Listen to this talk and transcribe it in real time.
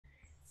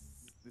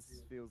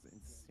feels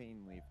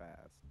insanely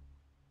fast.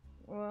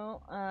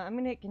 Well, I'm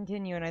gonna hit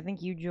continue, and I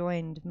think you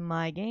joined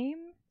my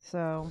game,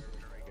 so...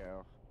 There we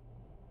go.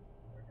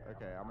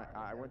 Okay,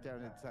 I went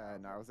down to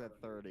 10. I was at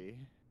 30.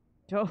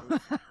 Oh.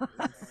 It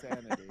was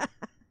insanity.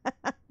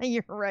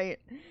 You're right.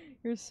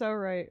 You're so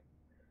right.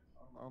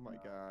 Oh my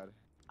god.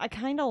 I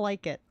kind of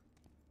like it.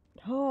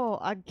 Oh,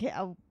 I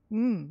can't...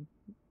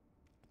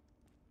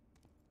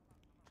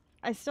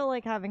 I still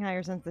like having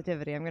higher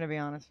sensitivity, I'm gonna be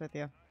honest with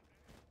you. It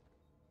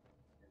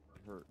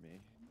hurt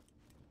me.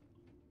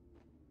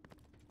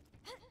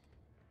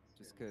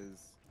 Just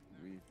because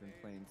we've been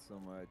playing so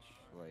much,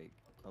 like,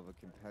 of a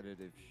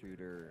competitive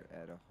shooter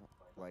at a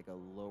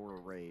lower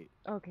rate.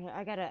 Okay,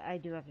 I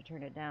do have to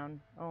turn it down.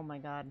 Oh my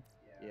god.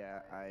 Yeah,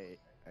 I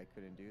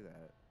couldn't do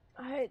that.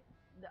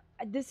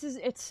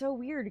 It's so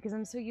weird because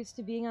I'm so used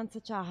to being on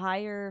such a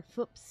higher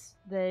foops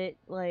that,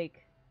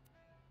 like...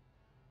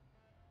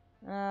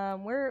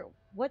 where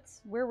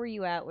were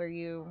you at? Were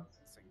you...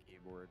 Mouse and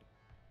keyboard.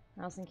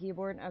 Mouse and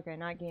keyboard? Okay,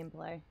 not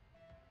gameplay.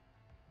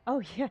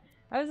 Oh yeah,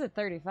 I was at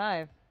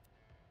 35.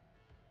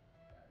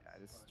 I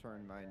just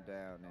turned mine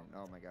down and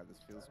oh my god,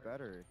 this feels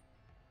better.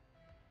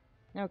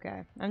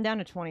 Okay, I'm down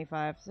to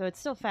 25, so it's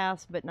still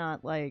fast, but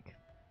not, like,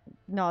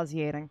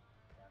 nauseating.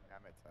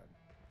 I'm at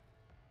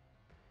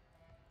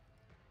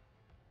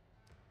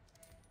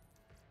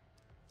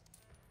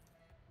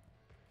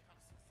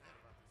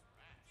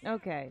 10.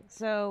 Okay,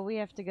 so we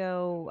have to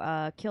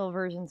go kill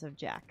versions of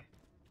Jack.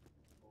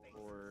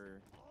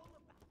 Or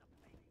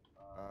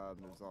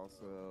there's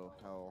also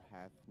Hell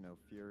Hath No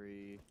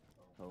Fury,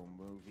 Home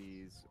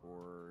Movies,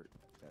 or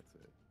that's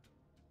it.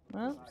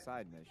 Well, Some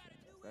side missions.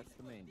 That's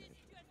the main mission.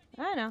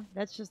 I know.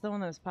 That's just the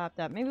one that was popped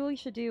up. Maybe we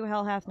should do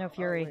Hell Hath No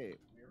Fury. Oh, wait.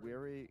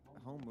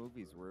 Home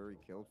Movies, we already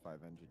killed 5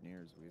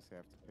 engineers. We just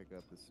have to pick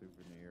up the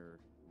souvenir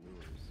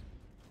lures.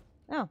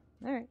 Oh,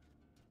 alright.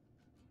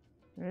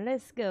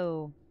 Let's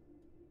go.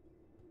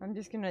 I'm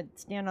just gonna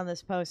stand on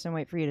this post and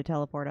wait for you to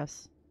teleport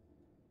us.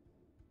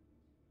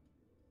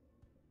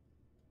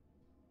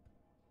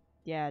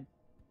 Yeah.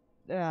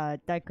 I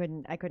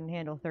couldn't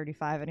handle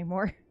 35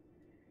 anymore.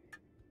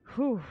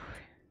 Whew.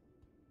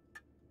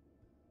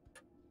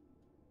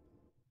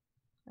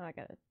 Oh, I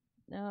got it.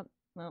 Nope.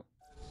 Well,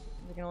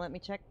 you're gonna let me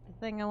check the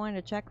thing I wanted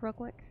to check real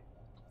quick?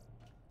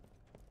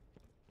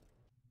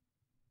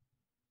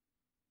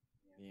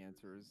 The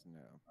answer is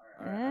no.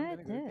 Alright,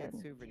 I'm gonna go get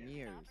did.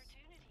 souvenirs.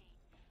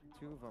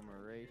 2 of them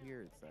are right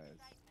here, it says.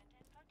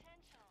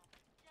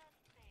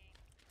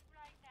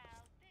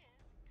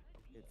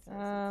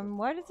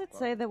 Why does it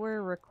say that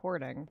we're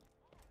recording?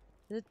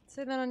 Does it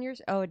say that on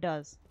yours? Oh, it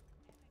does.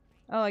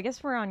 Oh, I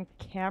guess we're on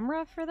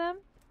camera for them?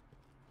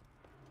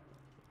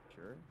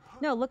 Sure.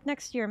 No, look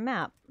next to your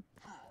map.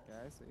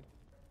 Yeah, I see.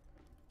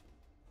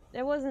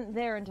 It wasn't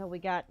there until we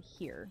got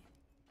here.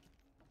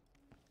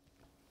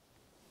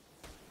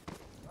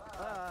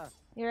 Ah!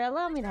 Here,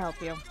 allow me to help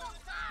you.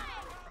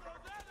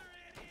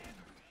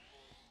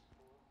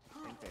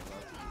 I think they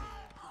love me.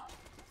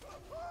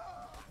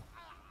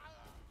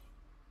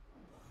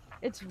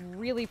 It's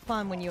really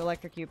fun when you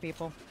electrocute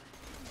people.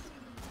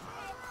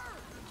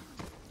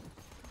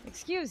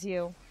 Excuse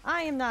you,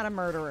 I am not a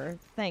murderer.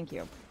 Thank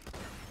you.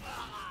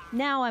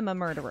 Now I'm a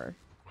murderer.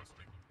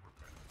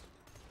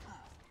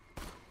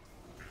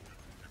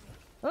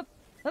 Oop,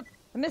 oop,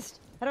 I missed.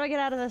 How do I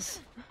get out of this?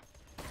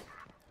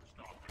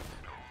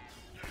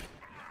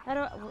 How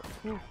do I...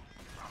 Ooh.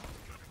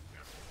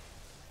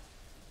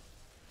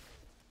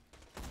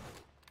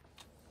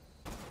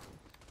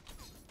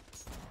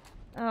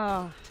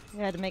 Oh, I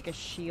had to make a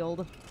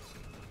shield. Is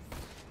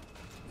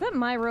that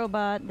my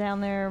robot down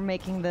there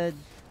making the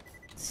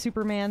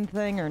Superman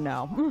thing, or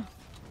no?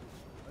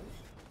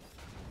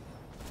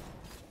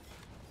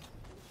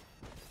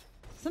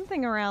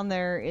 Something around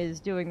there is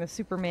doing the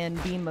Superman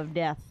beam of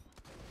death.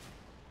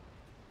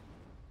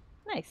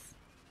 Nice.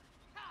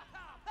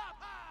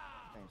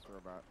 Thanks,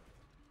 robot.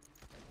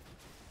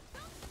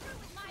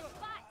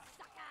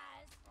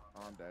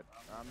 Oh, I'm dead.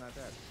 I'm not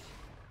dead.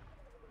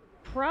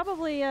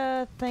 Probably,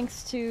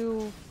 thanks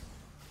to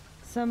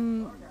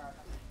some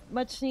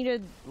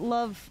much-needed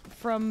love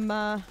from,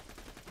 I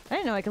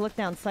didn't know I could look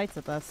down sights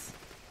at this.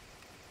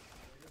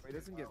 He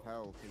doesn't give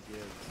health, he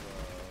gives,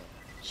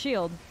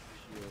 Shield.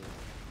 shield.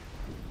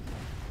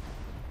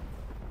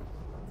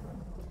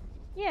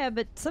 Yeah,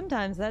 but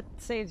sometimes that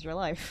saves your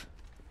life.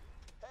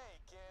 Hey,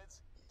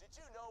 kids, did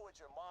you know what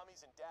your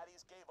mommies and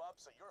daddies gave up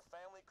so your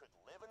family could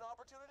live an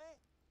opportunity?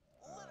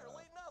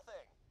 Literally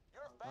nothing.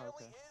 Your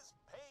family is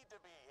paid to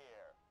be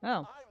here.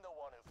 Oh. I'm the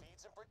one who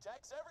feeds and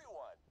protects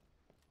everyone.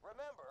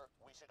 Remember,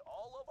 we should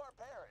all love our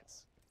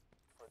parents,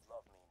 but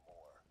love me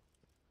more.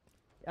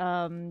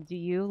 Do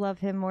you love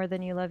him more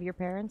than you love your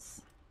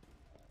parents?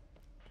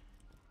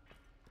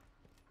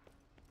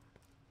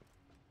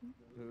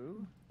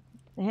 Who?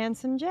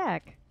 Handsome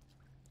Jack.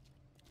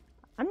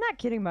 I'm not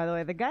kidding, by the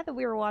way. The guy that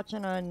we were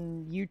watching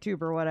on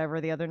YouTube or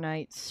whatever the other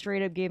night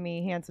straight up gave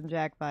me Handsome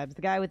Jack vibes.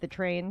 The guy with the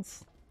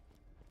trains.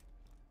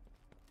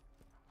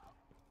 I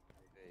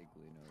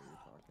vaguely know what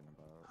you're talking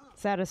about.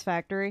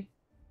 Satisfactory.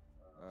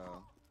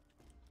 Oh.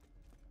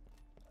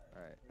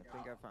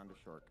 think I found a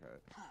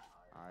shortcut.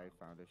 I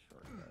found a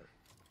shortcut.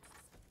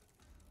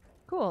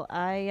 Cool.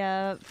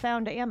 I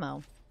found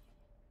ammo.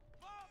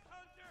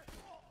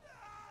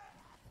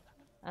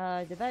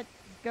 Did that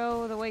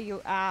go the way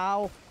you...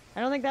 Ow. I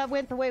don't think that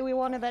went the way we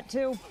wanted that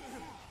to.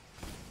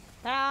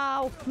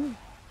 Ow.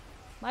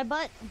 My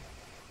butt.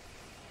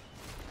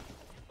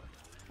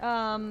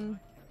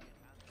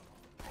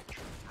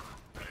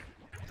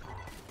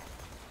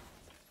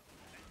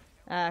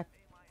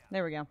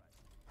 There we go.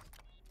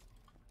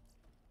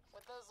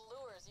 With those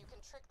lures, you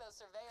can trick those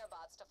surveyor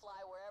bots to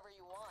fly wherever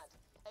you want.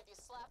 If you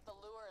slap the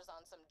lures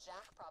on some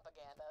jack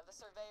propaganda, the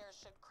surveyors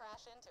should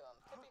crash into them.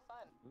 Could be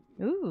fun.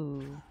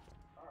 Ooh.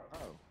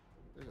 Oh,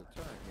 there's a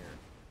turn here.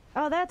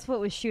 Oh, that's what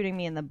was shooting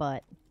me in the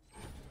butt.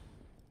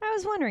 I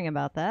was wondering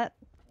about that.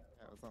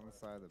 Yeah, it was on the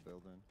side of the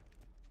building.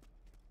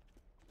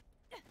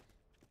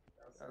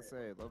 I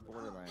say, I love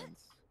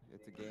Borderlands.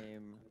 It's a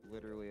game,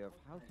 literally, of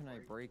how can I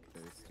break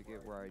this to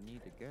get where I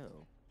need to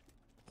go?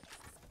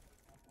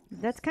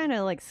 That's kind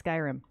of like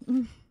Skyrim.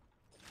 I'm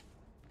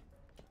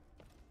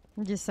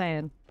just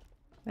saying.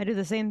 I do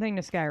the same thing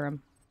to Skyrim.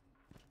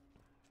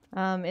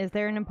 Is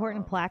there an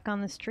important plaque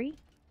on this tree?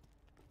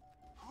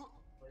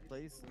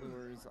 Place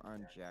lures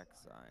on jack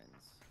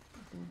signs.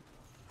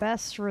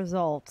 Best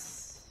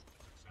results.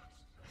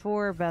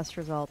 4 best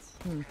results.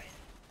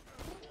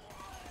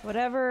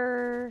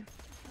 Whatever.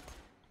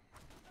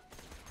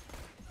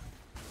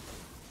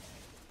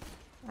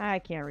 I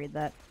can't read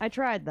that. I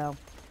tried, though.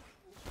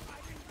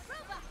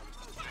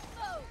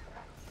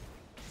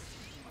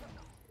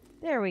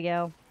 There we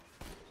go.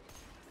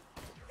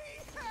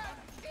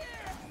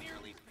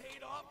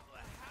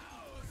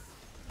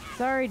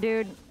 Sorry,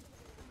 dude.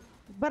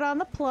 But on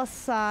the plus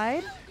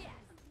side...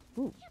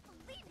 Ooh.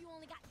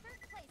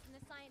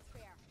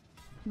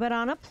 But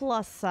on a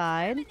plus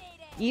side,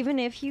 even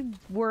if you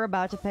were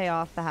about to pay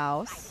off the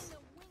house...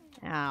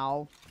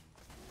 Ow.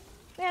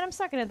 Man, I'm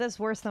sucking at this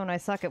worse than when I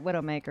suck at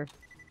Widowmaker.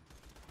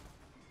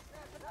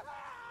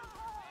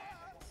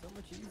 So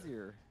much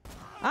easier.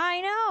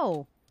 I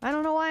know! I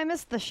don't know why I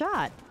missed the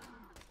shot.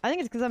 I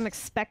think it's because I'm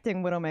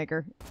expecting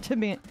Widowmaker to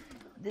be...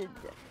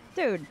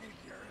 Dude.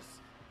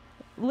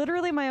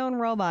 Literally my own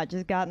robot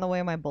just got in the way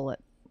of my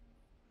bullet.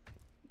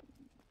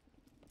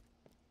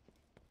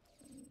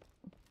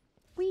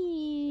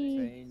 Whee!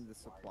 Saying the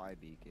supply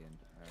beacon.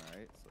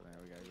 Alright, so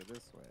now we gotta go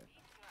this way.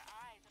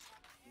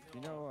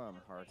 You know,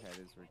 hard head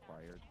is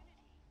required.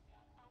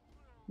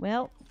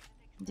 Well,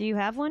 do you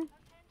have one?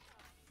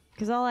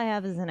 Because all I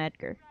have is an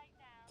Edgar.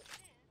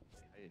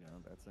 You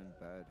know, that's in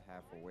bed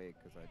half awake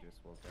because I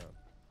just woke up.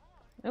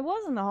 It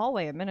was in the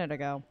hallway a minute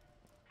ago.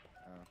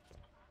 Oh.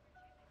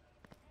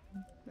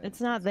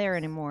 It's not there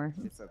anymore.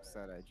 It's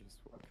upset I just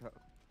woke up.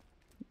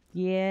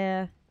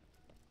 Yeah.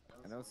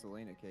 I know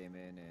Selena came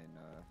in and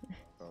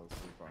fell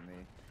asleep on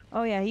me.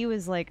 Oh yeah, he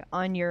was like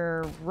on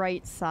your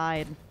right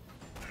side.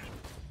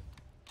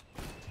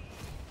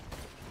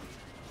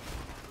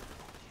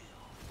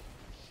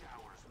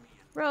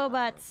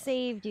 Robot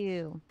saved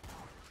you.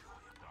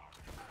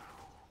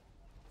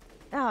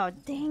 Oh,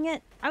 dang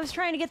it. I was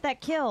trying to get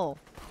that kill.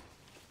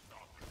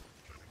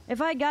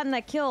 If I had gotten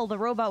that kill, the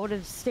robot would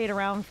have stayed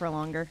around for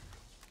longer.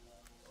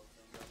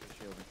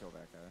 Shield and kill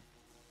that guy.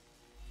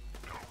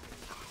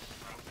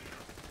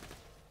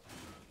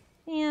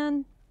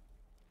 And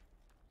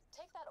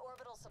Take that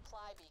orbital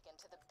supply beacon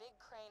to the big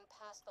crane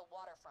past the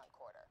waterfront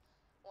quarter.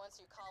 Once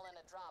you call in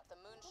a drop, the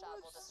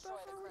moonshot will destroy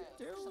the crane. It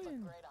should look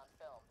great on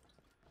film.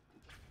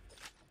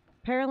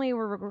 apparently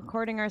we're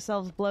recording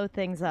ourselves blow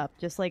things up,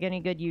 just like any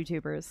good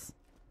YouTubers.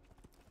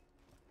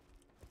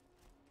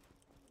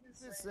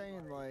 Just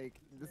saying, like,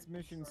 this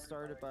mission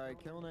started by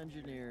killing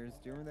engineers,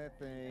 doing that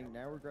thing,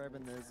 now we're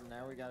grabbing this, and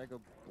now we gotta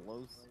go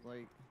blow,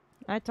 like...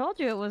 I told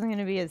you it wasn't going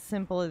to be as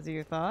simple as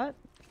you thought.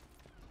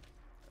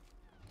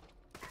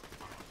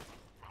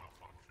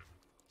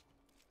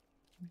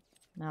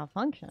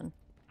 Malfunction.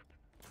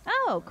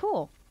 Oh,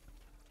 cool.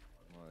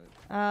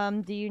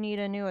 What? Do you need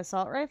a new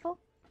assault rifle?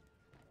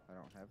 I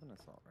don't have an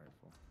assault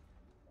rifle.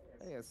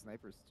 Hey, yeah,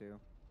 snipers too.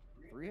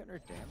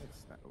 300 damage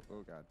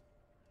oh god.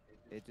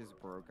 It just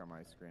broke on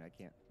my screen. I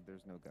can't...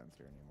 There's no guns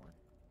here anymore.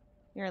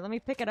 Here, let me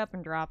pick it up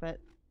and drop it.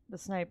 The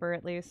sniper,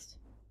 at least.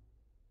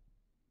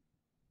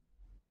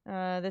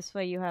 This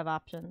way you have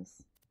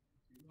options.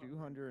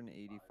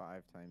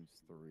 285 times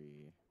 3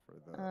 for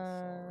the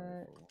assault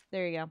rifle.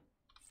 There you go.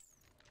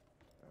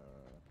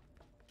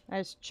 I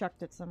just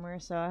chucked it somewhere,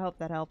 so I hope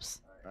that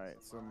helps. Alright,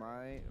 so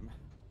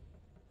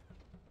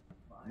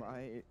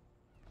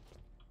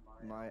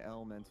my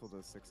elemental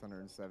does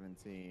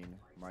 617.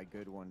 My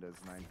good one does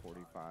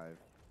 945.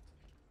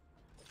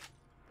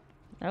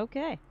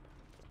 Okay.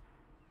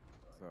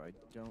 So I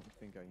don't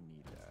think I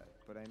need that,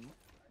 but I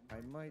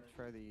might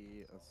try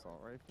the assault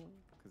rifle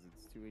because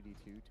it's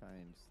 282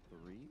 times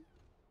 3.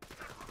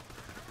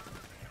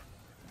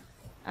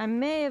 I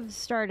may have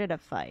started a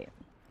fight.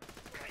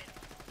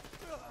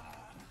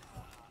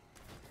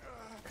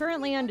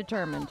 Currently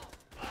undetermined.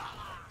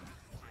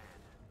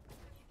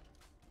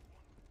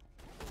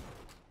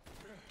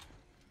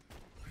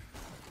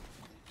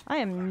 I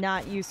am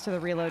not used to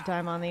the reload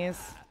time on these.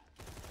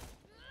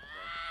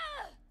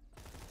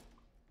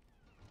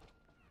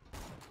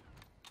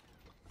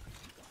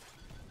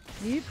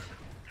 Yeep.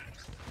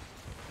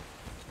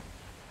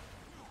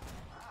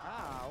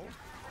 Ow.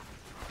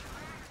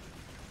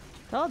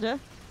 Told ya. Are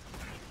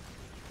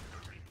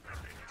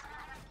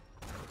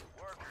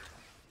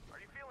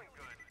you feeling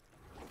good?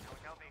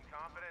 Feeling healthy and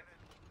confident?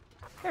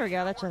 There we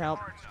go, that should help.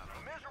 Hard enough. A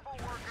miserable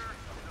worker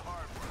is a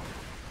hard worker.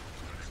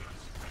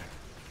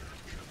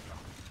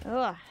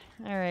 Ugh,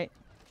 alright.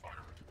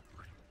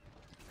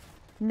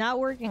 Not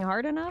working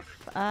hard enough?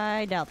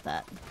 I doubt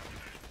that.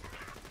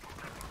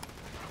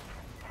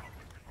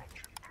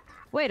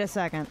 Wait a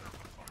second.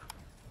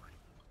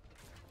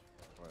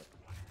 What?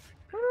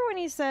 Remember when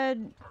he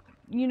said,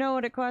 you know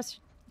what it costs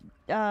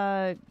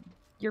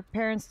your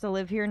parents to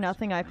live here,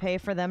 nothing I pay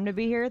for them to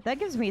be here? That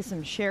gives me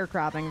some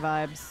sharecropping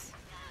vibes.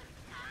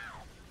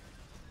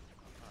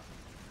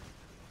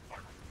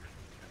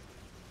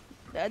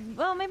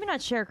 Well, maybe not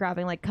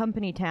sharecropping, like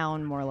company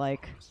town more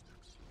like.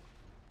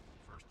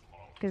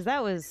 Because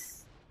that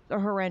was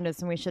horrendous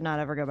and we should not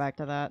ever go back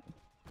to that.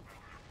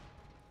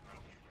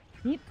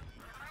 Yeep.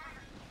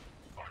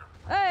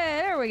 Hey,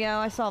 there we go.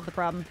 I solved the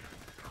problem.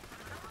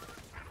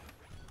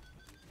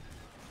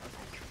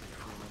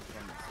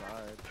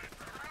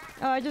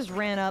 Oh, I just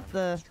ran up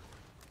the...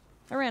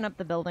 I ran up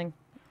the building.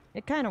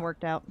 It kind of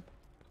worked out.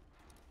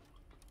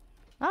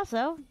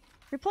 Also,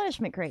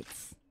 replenishment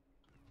crates.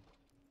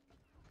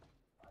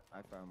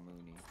 I found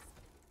Mooney.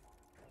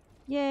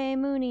 Yay,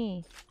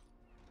 Mooney.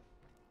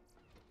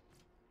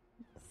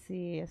 Let's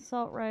see,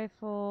 assault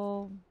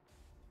rifle.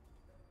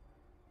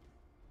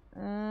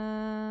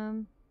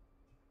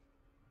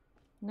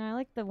 No, I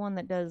like the one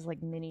that does like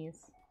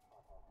minis.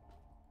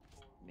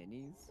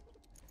 Minis?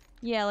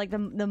 Yeah, like the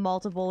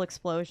multiple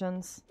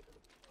explosions.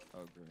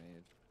 Oh,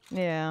 grenade.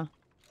 Yeah.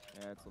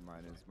 Yeah, that's what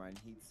mine is. Mine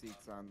heat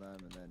seeks on them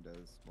and then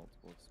does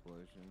multiple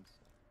explosions.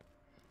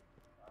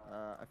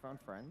 I found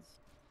friends.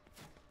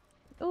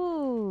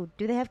 Ooh,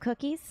 do they have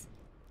cookies?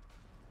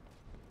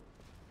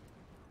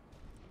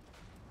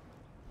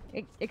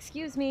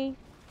 Excuse me.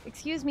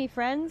 Excuse me,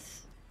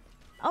 friends.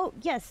 Oh,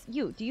 yes,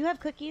 you. Do you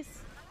have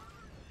cookies?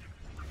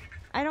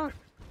 I don't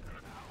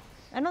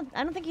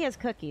think he has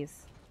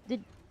cookies.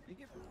 Did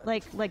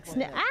like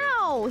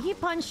ow! He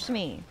punched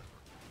me.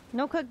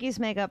 No cookies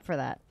make up for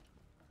that.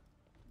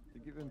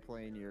 You've been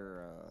playing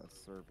your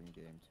serving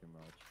game too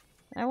much.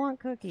 I want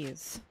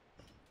cookies.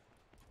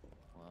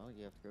 Well,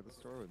 you have to go to the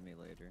store with me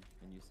later,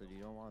 and you said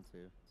you don't want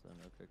to, so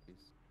no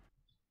cookies.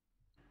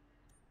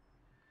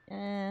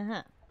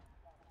 Uh-huh.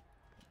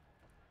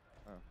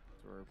 Oh,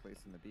 so we're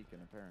replacing the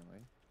beacon, apparently.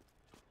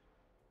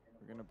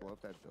 We're gonna blow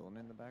up that building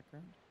in the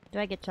background? Do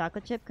I get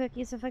chocolate chip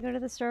cookies if I go to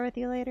the store with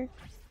you later?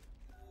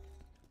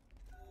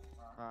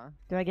 Huh?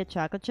 Do I get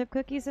chocolate chip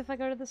cookies if I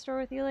go to the store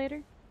with you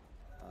later?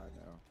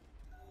 No.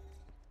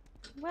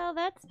 Well,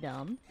 that's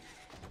dumb.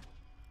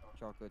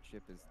 Chocolate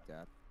chip is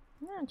death.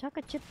 No,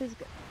 chocolate chip is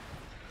good.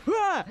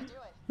 Ah! Do it.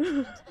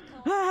 Get to the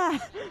cone Ah!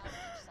 outreach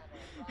center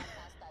and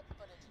broadcast that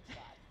footage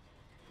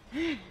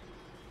you shot.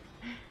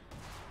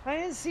 I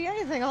didn't see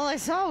anything. All I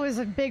saw was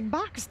a big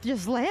box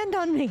just land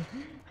on me.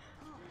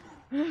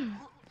 Whew.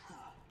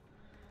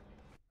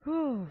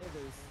 Hey,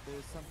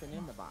 there's something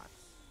in the box.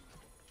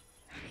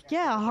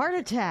 Yeah, a heart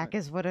attack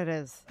is what it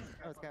is.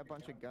 Oh, it's got a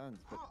bunch of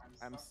guns, but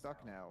I'm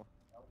stuck now.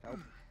 Help.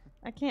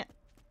 I can't.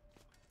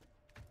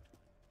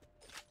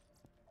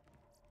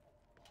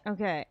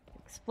 Okay.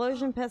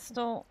 Explosion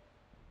pistol.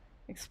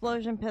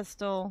 Explosion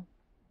pistol.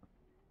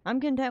 I'm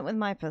content with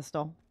my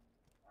pistol.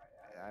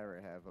 I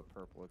already have a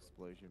purple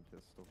explosion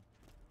pistol.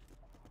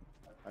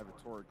 I have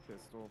a Torgue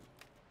pistol.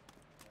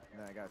 And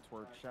then I got a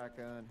Torgue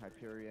shotgun,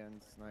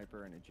 Hyperion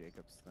sniper, and a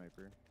Jacob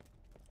sniper.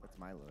 That's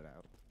my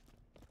loadout.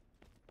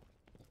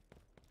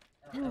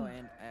 Oh,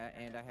 and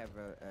I have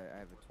a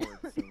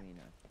Torgue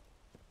Selena.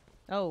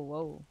 Oh,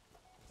 whoa.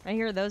 I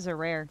hear those are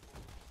rare.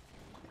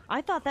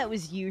 I thought that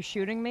was you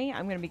shooting me.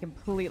 I'm gonna be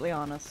completely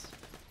honest.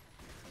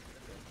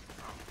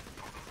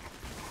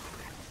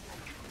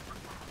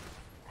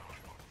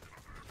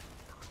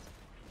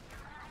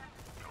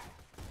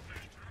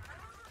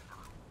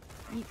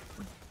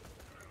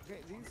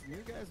 Okay, these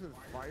new guys with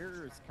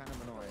fire is kind of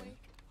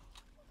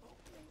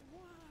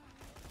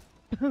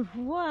annoying.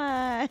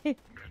 Why?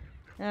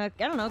 I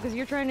don't know, because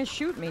you're trying to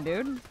shoot me,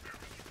 dude.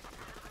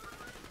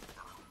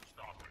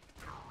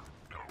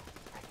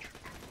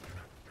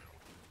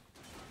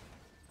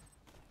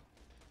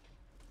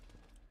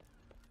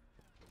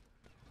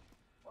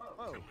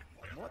 Whoa,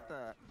 what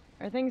the?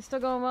 Are things still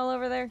going well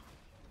over there?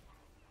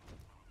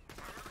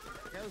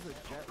 That guy was a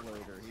jet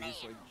loader. He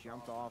just like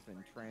jumped off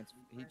and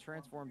he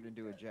transformed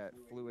into a jet,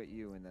 flew at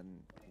you, and then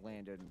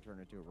landed and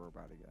turned into a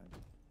robot again.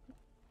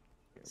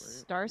 Okay,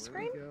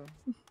 Starscream?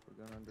 We're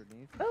going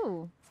underneath.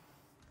 Oh.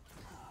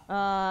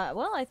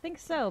 Well, I think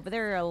so, but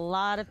there are a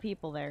lot of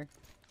people there.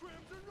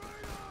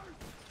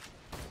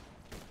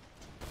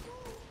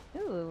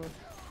 Ooh.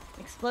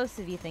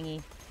 Explosive-y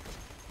thingy.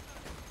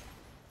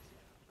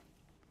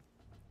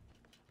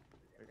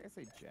 I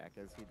say Jack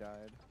as he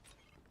died?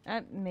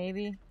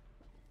 Maybe.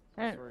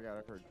 I swear to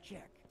God, I heard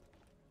Jack.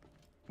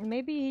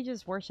 Maybe he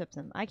just worships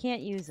him. I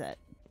can't use it.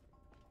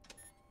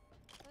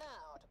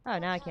 Now, Oh,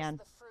 now I can.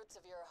 the fruits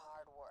of your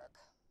hard work.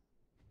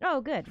 Oh,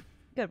 good.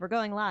 Good, we're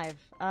going live.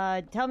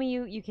 Tell me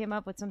you came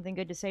up with something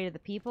good to say to the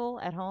people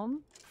at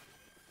home.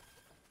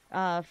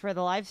 For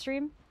the live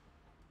stream.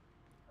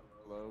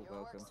 Hello, Your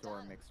welcome work's to our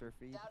done. mixer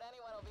feed. Doubt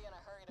anyone will be in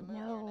a hurry to move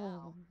here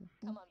now.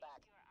 Come on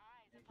back.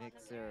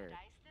 Mixer.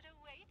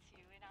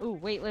 Ooh,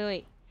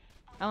 wait.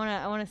 I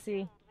wanna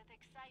see.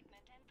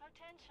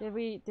 Did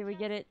we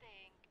get it?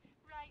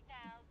 Right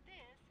now,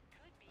 this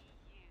could be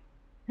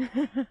you.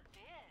 This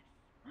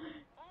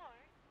or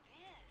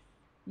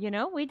this. You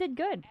know, we did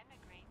good.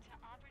 Emigrate to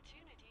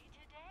opportunity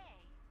today.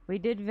 We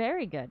did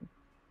very good.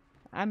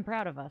 I'm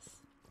proud of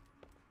us.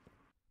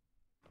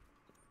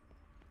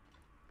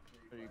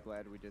 Are you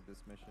glad we did this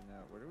mission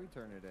now? Where do we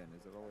turn it in?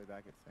 Is it all the way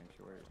back at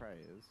Sanctuary? It probably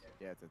is.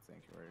 Yeah, it's at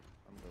Sanctuary.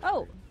 I'm going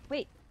Oh, straight.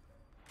 wait.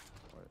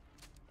 What?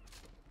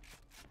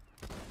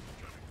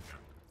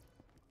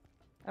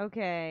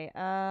 Okay,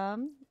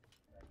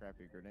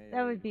 Crappy grenade.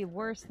 that would be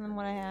worse than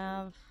what I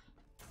have.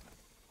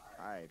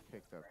 I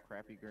picked up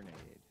crappy grenade.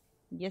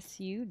 Yes,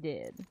 you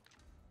did.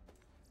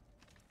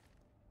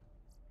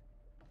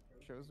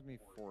 Shows me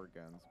 4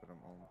 guns, but I'm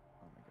only.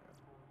 Oh my god.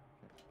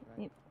 Can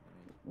I Yep.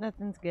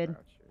 Nothing's good.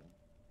 crouch here?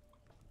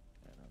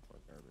 Yeah, no, it's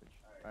like garbage.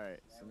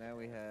 Alright, so now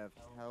we have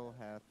Hell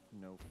Hath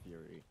No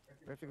Fury.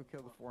 We have to go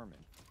kill the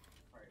foreman.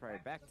 Probably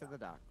back to the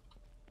dock.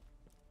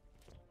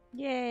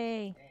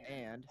 Yay.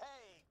 And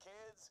Hey,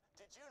 kids!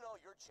 Did you know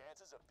your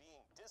chances of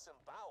being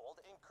disemboweled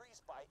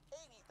increase by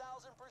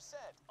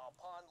 80,000%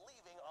 upon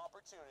leaving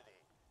opportunity?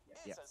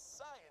 It's Yes. a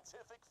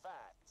scientific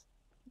fact.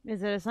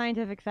 Is it a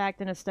scientific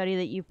fact in a study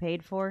that you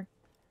paid for?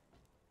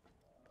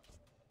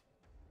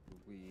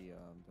 we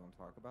don't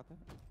talk about that.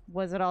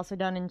 Was it also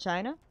done in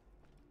China?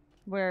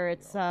 Where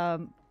it's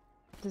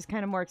just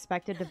kind of more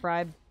expected to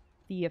bribe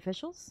the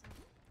officials?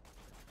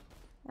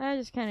 I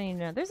just kind of need to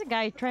know. There's a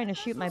guy trying to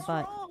shoot my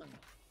butt.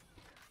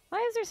 Why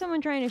is there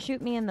someone trying to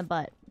shoot me in the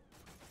butt?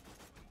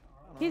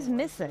 He's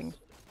missing.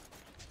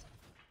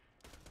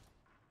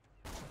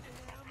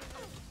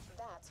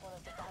 That's one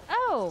of the bad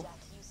Oh! Jack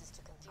uses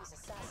to confuse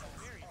assassins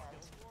and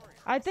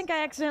I think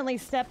I accidentally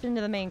stepped into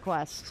the main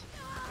quest.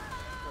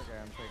 Okay,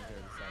 I'm taking care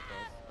of the side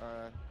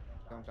quest.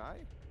 Don't die?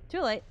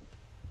 Too late.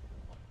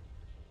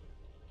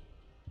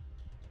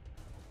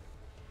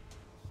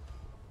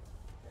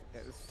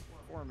 Yeah, this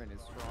foreman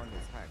is strong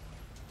as heck.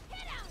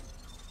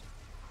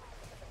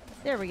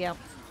 There we go.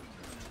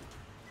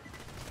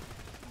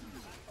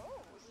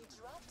 oh, he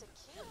dropped a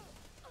key.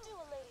 Do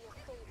a lady a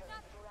favor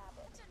and grab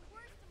it.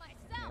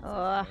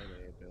 Ugh.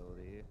 Melee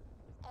ability.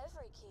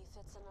 Every key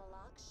fits in a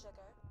lock,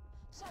 sugar.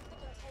 Check the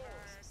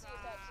containers. See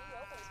if that key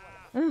opens one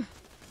of them.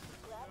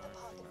 Grab the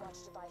pocket watch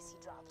device he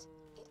dropped.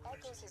 It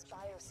echoes his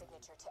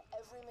biosignature to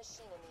every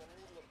machine in the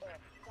immediate area.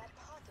 That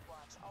pocket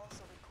watch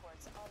also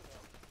records audio.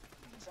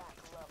 Jack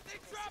loved to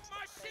listen to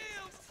the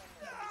shield.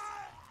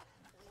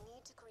 We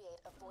need to create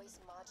a voice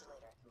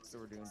modulator. So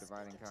we're doing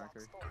divide and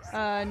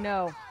conquer?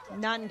 No.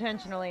 Not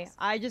intentionally.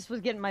 I just was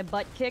getting my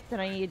butt kicked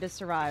and I needed to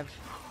survive.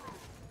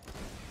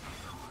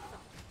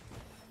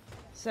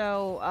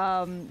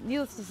 So,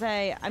 needless to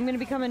say, I'm gonna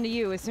be coming to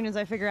you as soon as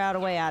I figure out a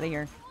way out of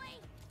here.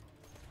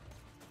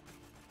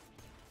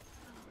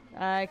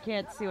 I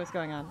can't see what's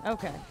going on.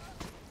 Okay.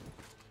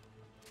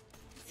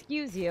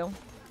 Excuse you.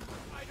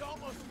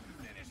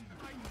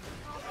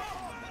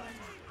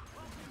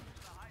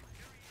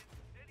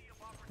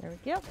 There we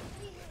go. I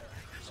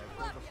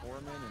killed the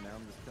foreman, and now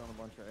I'm just killing a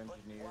bunch of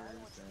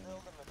engineers and.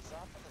 Build a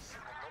metropolis in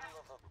the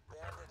middle of a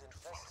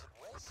bandit-infested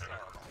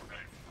wasteland.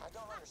 I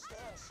don't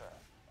understand, sir.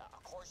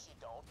 Of course you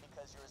don't,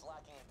 because you're as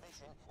lacking in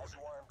vision as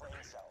you are in brain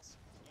cells.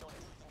 You don't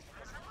do things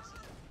because they're easy,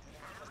 you do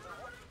them because they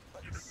work.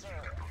 But, sir,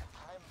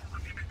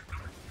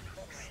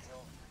 that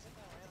still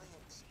didn't really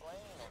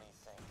explain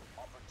anything.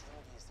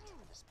 Opportunity is the tip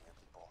of the spear,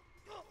 people.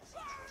 The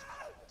future is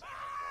climate.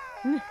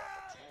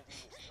 Opportunity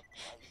is the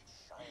bright,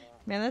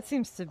 shining. Man, that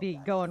seems to be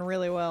going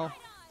really well.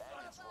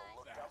 Bandits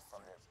will look up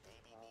from their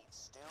baby meat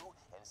stew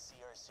and see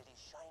our city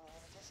shining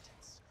in the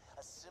distance.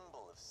 A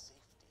symbol of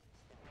safety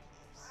and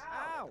peace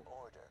and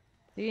order.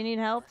 Do you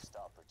need help? First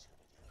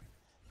opportunity,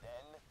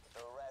 then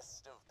the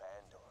rest of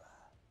Pandora.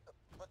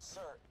 But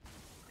sir,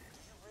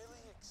 do you really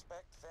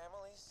expect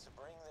families to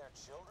bring their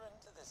children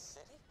to this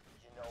city?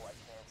 You know I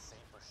can't say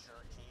for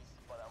sure, Keith,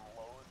 but I'm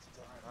loath to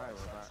take Alright,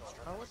 we're back.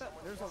 Oh, what the?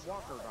 There's a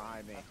walker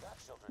behind me. I've got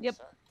children, Yep.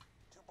 sir.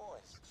 2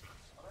 boys.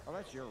 Oh,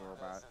 that's your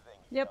robot. That's the thing.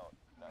 Yep.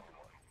 No, not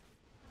anymore.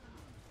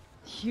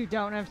 You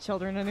don't have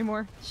children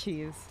anymore?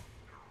 Jeez.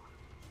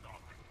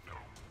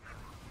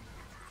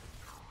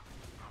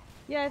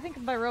 Yeah, I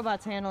think my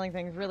robot's handling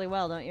things really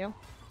well, don't you?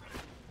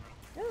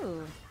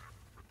 Ooh.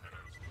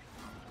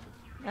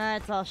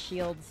 It's all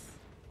shields.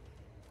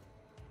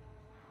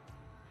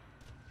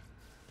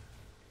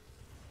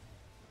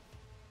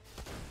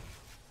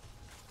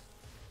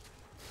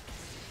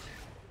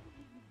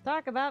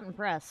 Talk about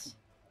impressed.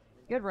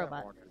 Good Where'd that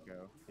robot. walker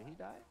go? Did he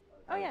die?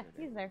 Oh yeah,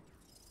 he did. he's there.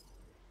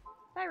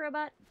 Bye,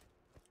 robot.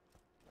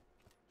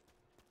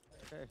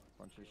 Okay,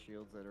 bunch of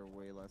shields that are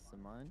way less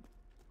than mine.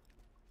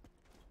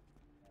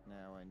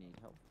 Now I need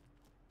help.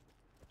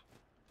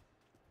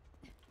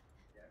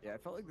 Yeah, I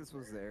felt like this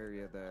was the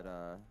area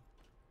that,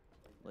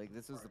 like,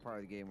 this is the part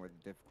of the game where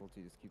the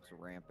difficulty just keeps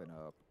ramping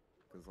up.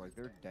 Because, like,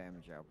 their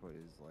damage output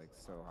is, like,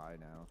 so high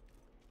now.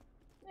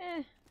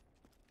 Eh.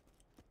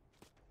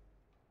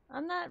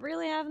 I'm not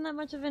really having that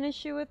much of an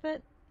issue with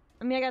it.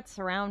 I mean, I got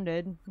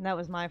surrounded. And that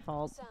was my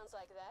fault. Sounds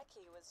like that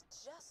key was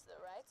just the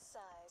right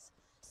size.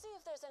 See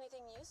if there's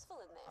anything useful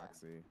in there.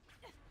 Moxie.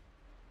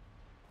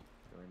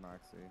 Silly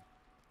Moxie.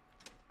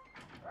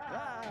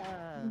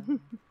 Ah!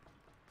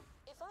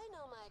 If I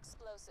know my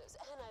explosives,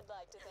 and I'd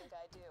like to think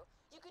I do,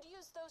 you could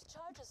use those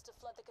charges to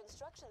flood the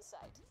construction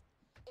site.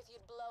 If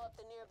you'd blow up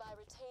the nearby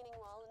retaining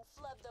wall and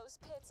flood those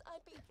pits,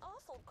 I'd be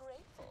awful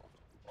grateful.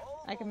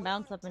 Oh, I can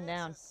bounce up and Balloon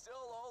down. Tits is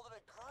still holding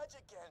a grudge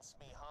against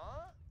me,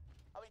 huh?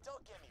 I mean,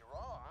 don't get me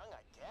wrong,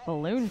 I get it.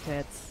 Balloon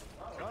tits.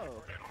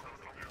 Oh.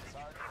 It's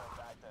hard to go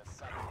back to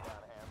sucking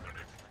down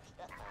hamburgers for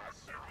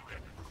cash. You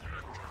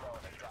know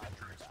what I'm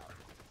talking about.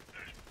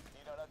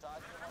 You know what I'm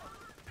talking about?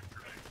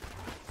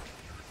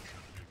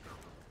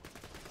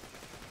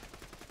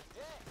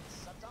 Dicks!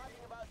 I'm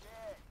talking about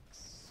dicks!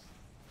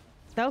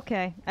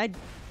 Okay. What you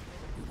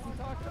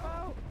talking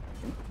about?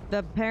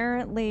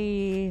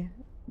 Apparently,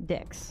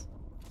 dicks.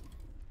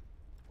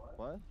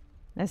 What?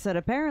 I said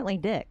apparently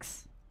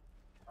dicks.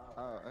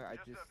 Oh, I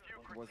just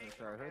wasn't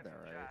sure I heard that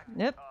right.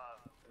 Yep.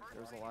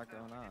 There's a lot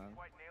going on.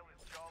 White nail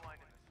his jawline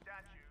in the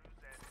statues,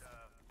 and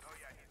oh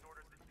yeah, he's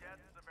ordered the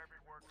deaths of every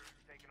worker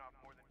who's taken off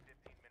more than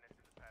 15 minutes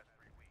in the past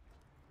 3 weeks.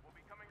 We'll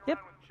be coming Yep.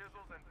 around with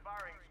chisels and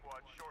firing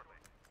squads shortly.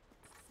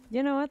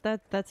 You know what?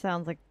 That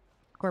sounds like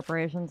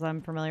corporations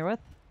I'm familiar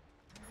with.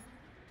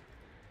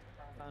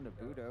 Found a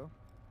Budo.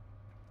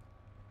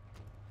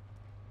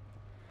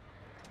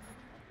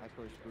 I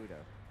pushed Budo.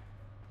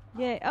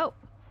 Yay. Oh.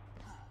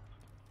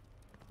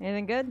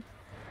 Anything good?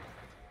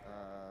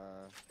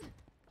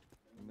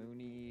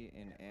 Mooney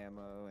and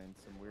ammo and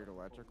some weird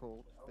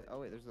electrical. Oh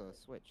wait, there's a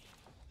switch.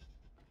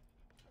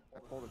 I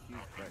pulled a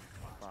fuse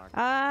box.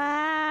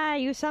 Ah,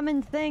 you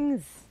summoned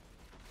things.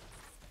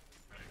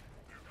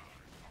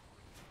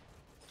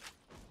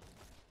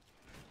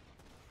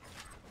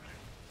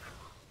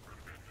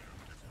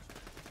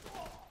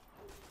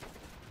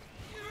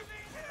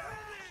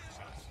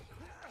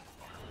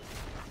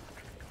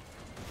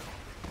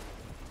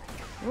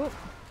 Whoop.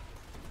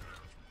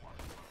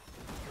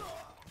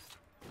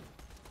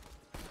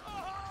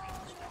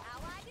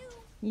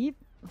 Yep.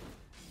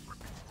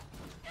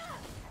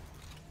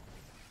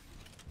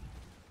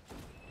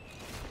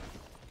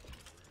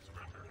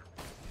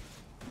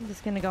 I'm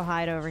just gonna go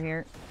hide over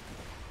here.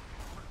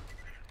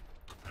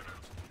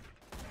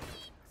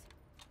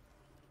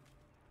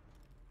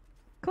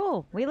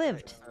 Cool, we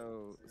lived.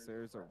 So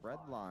there's a red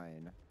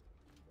line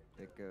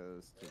that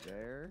goes to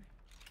there.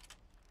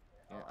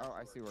 Yeah, oh,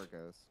 I see where it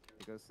goes.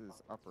 It goes to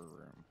this upper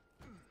room.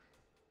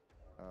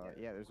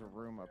 Yeah, there's a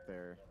room up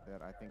there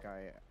that I think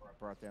I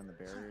brought down the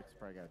barrier. It's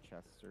probably got a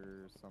chest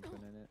or something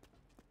in it.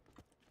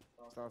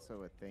 There's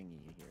also a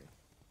thingy here.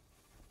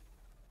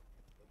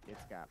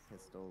 It's got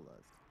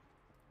pistolas.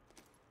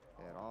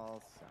 It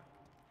all suck.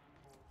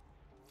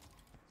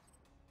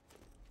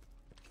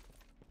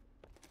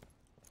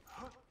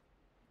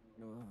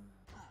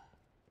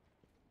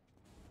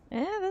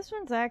 Yeah, this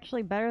one's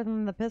actually better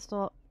than the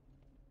pistol.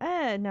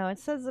 No, it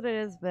says that it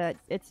is, but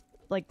it's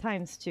like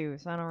 ×2,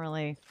 so I don't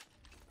really...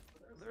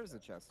 There's a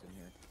chest in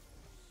here.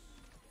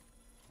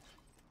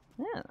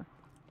 Yeah.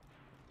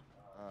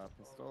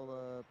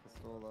 Pistola,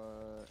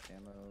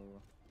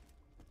 ammo,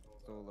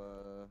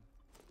 pistola,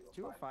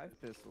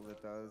 205 pistol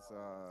that does,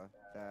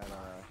 that,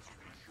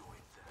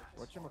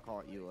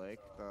 whatchamacallit you like,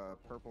 the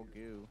purple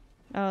goo.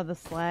 Oh, the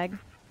slag.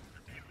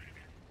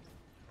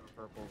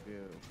 Purple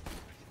goo.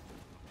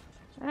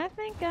 I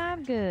think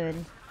I'm good.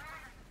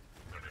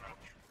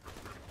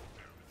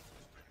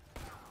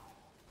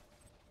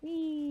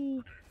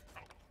 Whee.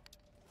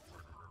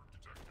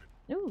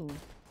 Ooh.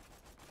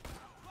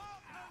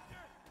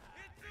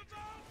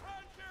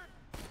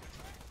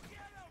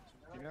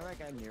 You know that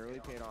guy nearly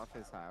paid off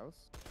his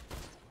house?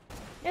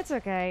 It's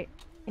okay.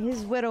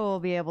 His widow will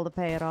be able to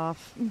pay it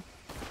off.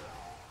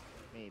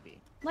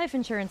 Maybe. Life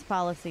insurance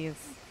policies.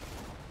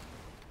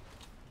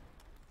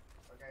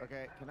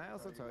 Okay, can I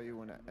also tell you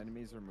when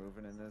enemies are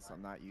moving in this,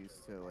 I'm not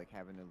used to like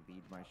having to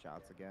lead my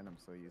shots again. I'm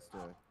so used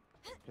to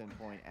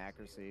pinpoint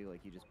accuracy,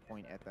 like you just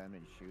point at them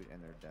and shoot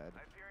and they're dead.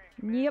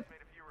 Yep. Made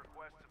a few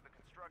requests of the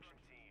construction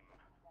team.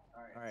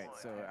 Alright,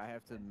 so I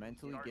have to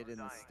mentally get in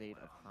the state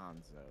of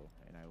Hanzo,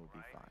 and I will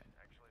be fine.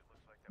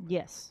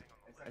 Yes.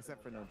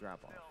 Except for no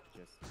drop off.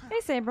 Just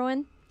Hey,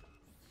 Sabroin.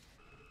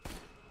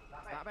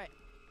 stop it!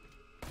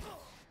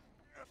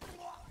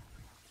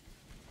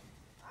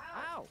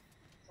 Ow!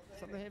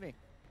 Something hit me.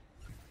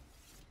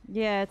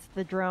 Yeah, it's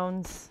the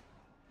drones.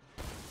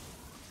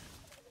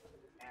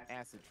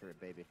 Acid trip,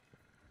 baby.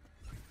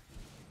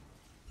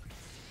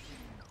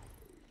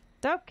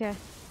 Okay.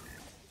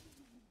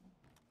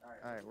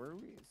 Alright, where are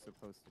we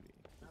supposed to be?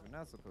 'Cause we're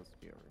not supposed to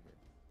be over here.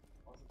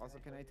 Also,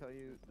 can I tell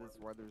you, this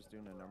weather's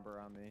doing a number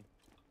on me?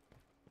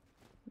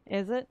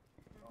 Is it?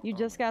 You Oh,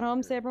 just my got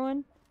home, finger.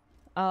 Saberone?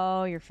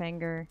 Oh, your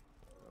finger.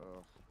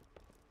 Ugh.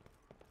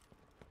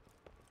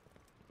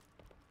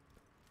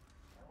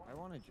 I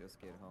want to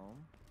just get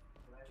home.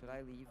 Should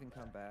I leave and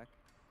come back?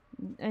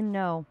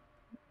 No.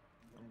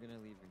 I'm gonna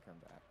leave and come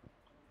back.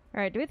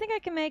 Alright, do we think I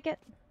can make it?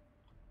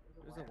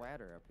 There's a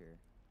ladder up here.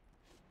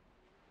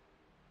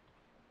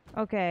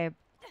 Okay.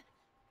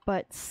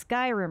 But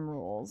Skyrim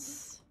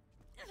rules.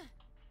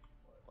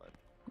 What?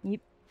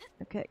 Yep.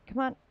 Okay, come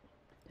on.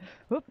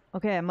 Whoop.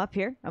 Okay, I'm up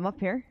here. I'm up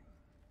here.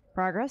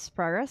 Progress,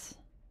 progress.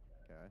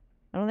 Okay.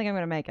 I don't think I'm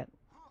gonna make it.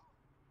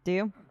 Do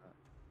you?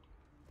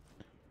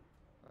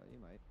 You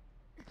might.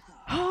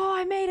 Oh,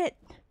 I made it!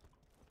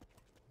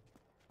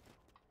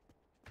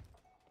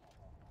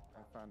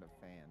 I found a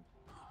fan.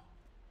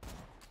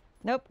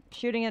 Nope,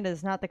 shooting it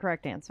is not the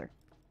correct answer.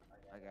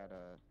 I got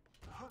a...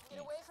 Get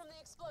away from the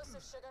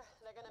explosive, sugar.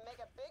 They're gonna make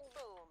a big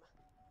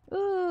boom.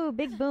 Ooh,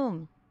 big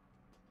boom.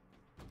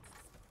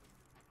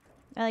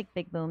 I like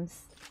big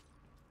booms.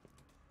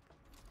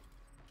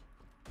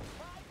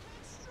 My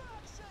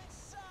construction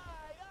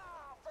site!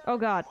 Oh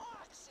god.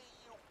 Foxy,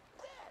 you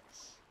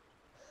bitch!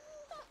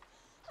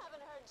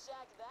 Haven't heard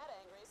Jack that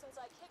angry since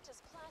I kicked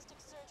his plastic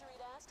surgery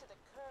ass to the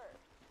curb.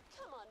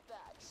 Come on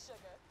back,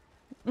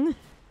 sugar.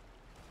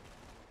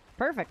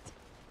 Perfect.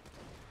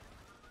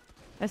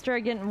 I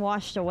started getting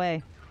washed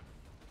away.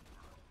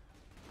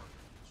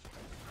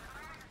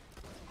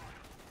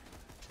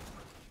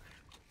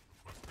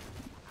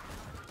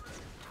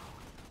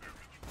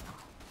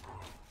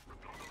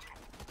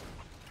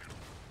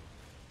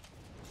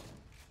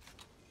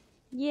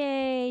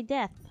 Yay,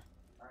 death.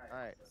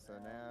 Alright, so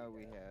now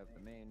we have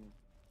the main,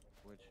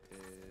 which is...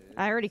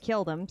 I already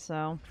killed him,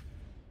 so.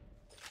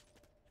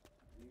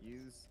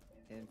 Use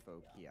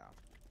info kiosk.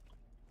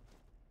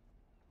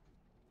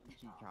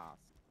 Kiosk.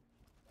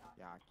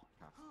 Yeah,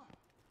 kiosk.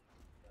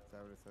 Is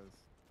that what it says?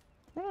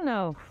 I don't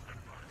know.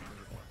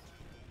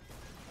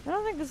 I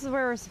don't think this is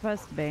where we're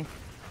supposed to be. No,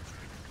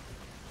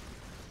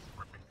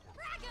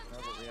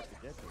 but we have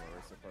to get to where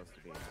we're supposed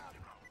to be.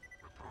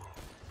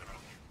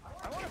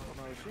 I want a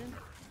promotion.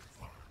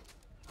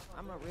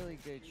 I'm a really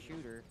good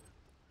shooter.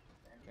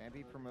 Can I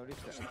be promoted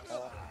to the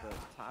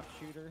top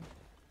shooter?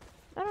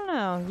 I don't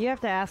know. You have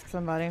to ask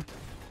somebody. I have to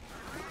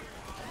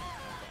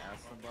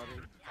ask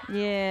somebody.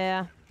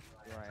 Yeah.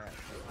 Do I ask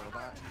this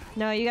robot?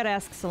 No, you gotta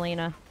ask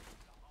Selena.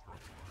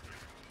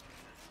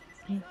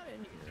 He's not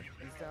in here.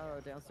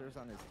 He's downstairs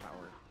on his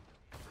tower.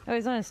 Oh,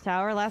 he's on his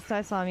tower? Last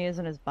I saw him, he was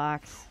in his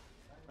box.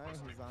 No, he's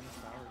on his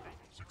tower.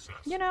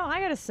 You know, I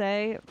gotta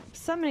say,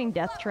 summoning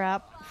Death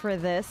Trap for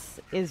this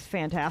is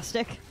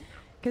fantastic.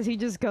 Because he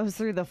just goes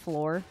through the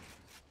floor.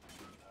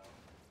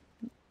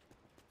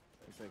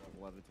 It's like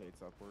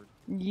levitates upward.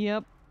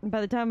 Yep.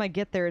 By the time I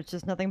get there, it's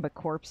just nothing but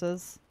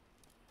corpses.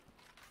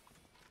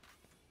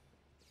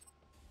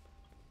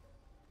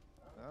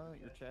 Oh,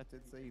 your chat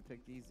did say you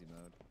picked easy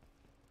mode.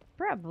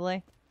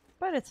 Probably.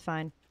 But it's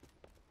fine.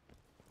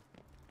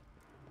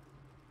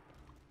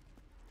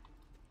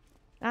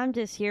 I'm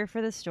just here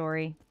for the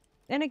story.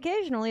 And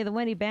occasionally the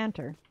witty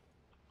banter.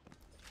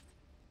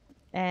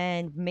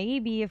 And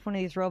maybe if one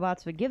of these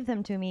robots would give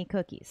them to me,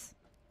 cookies.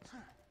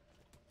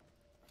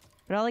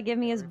 But all they give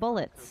me is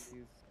bullets.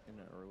 Cookies in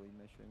an early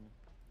mission.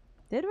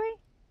 Did we?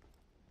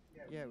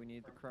 Yeah, we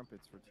need the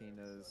crumpets for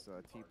Tina's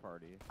tea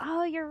party.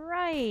 Oh, you're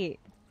right.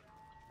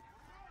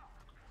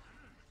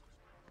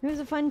 It was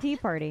a fun tea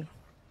party.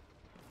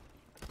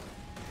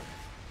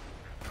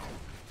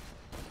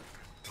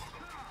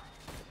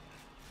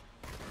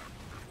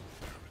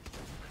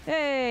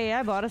 Hey,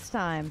 I bought us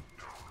time.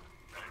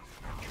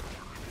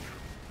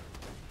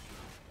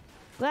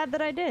 Glad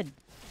that I did.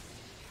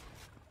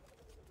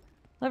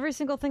 Every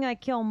single thing I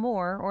kill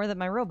more, or that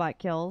my robot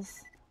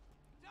kills,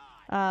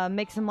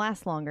 makes them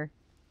last longer.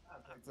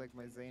 It's like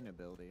my Zane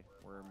ability,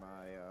 where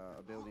my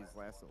abilities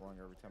lasted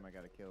longer every time I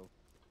got a kill.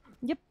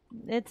 Yep,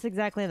 it's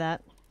exactly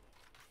that.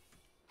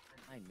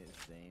 I miss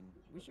Zane.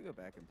 We should go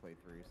back and play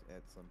 3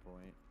 at some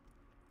point.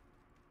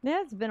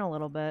 Yeah, it's been a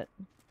little bit.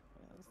 Yeah,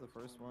 that was the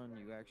first one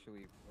you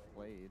actually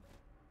played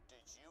Did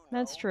you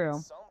That's know true.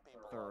 that some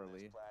people on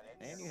thoroughly. this planet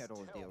And you had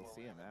all the still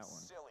DLC in that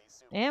one. silly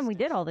And we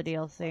did all the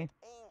superstitions DLC. like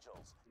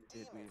angels,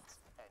 Did we? demons,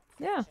 and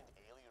Yeah. ancient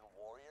alien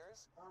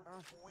warriors?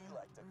 We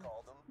like to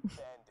call them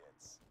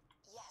bandits.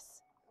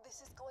 Yes,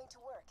 this is going to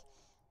work.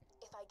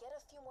 If I get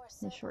a few more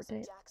The short samples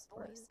of date. Jack's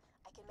voice,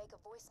 I can make a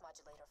voice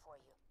modulator for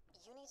you.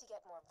 You need to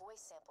get more voice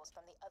samples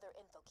from the other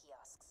info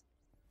kiosks.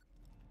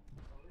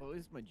 Well, at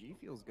least my G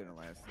Fuel's gonna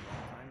last a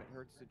long time. It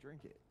hurts to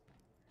drink it.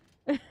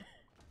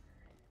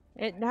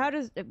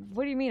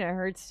 What do you mean it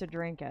hurts to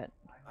drink it?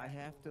 I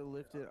have to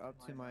lift it up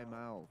to my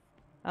mouth.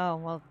 Oh,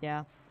 well,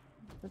 yeah.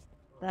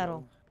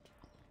 That'll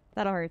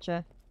hurt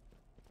you.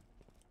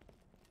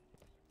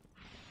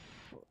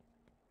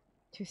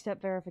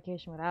 Two-step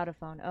verification without a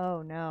phone.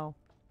 Oh, no.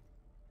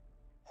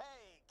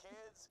 Hey,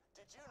 kids,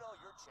 did you know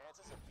your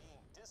chances of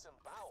being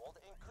disemboweled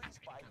increased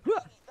by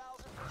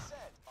 80,000%?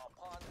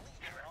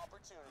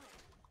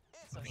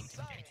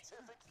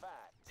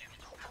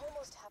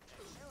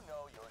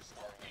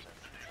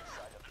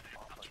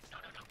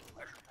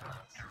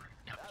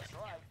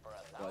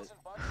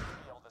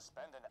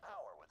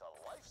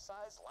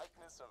 precise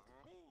likeness of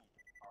me.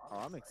 Oh,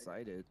 I'm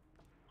excited.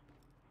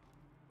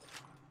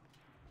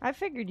 I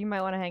figured you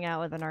might want to hang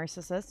out with a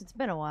narcissist. It's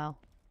been a while.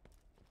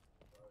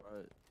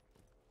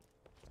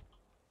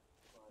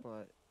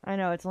 But I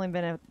know, it's only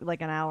been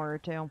like an hour or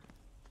two.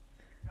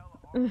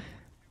 yeah.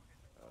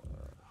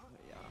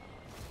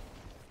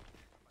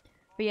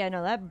 But yeah,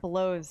 no, that Oh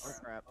blows.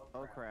 crap!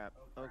 Oh crap!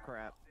 Oh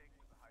crap!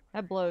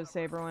 That blows,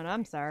 Saberwin.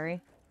 I'm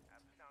sorry.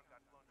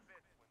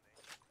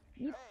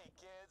 Hey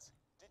kids,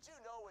 did you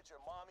know what your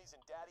mommies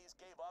and daddies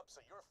gave up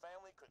so your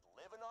family could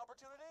live an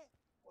opportunity?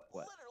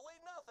 What? Literally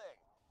nothing.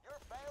 Your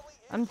family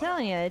is I'm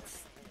telling you,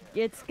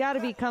 it's got to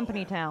be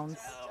company towns.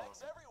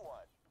 protects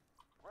everyone.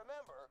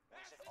 Remember, we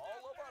should all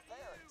love our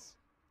parents.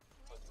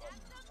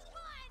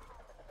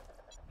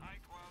 High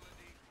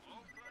quality, low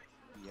price.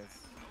 Yes,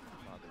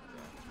 Father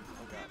Jack.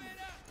 Oh god.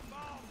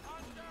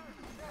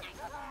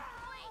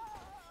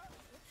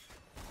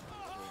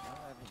 Wait,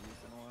 I haven't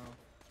used in a while.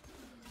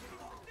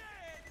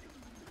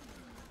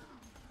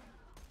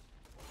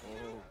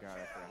 Oh god,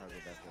 I forgot how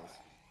good that feels.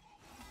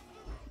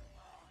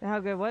 How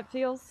good what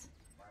feels?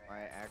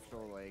 My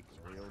actual, like,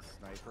 real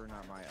sniper,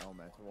 not my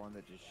elemental one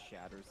that just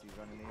shatters these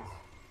enemies.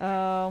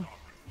 Oh.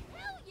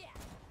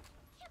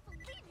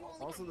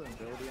 Also, the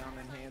ability on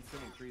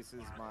enhancement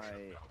increases my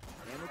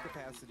ammo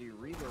capacity,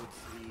 reload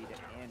speed,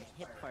 and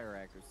hip-fire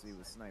accuracy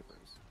with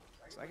snipers.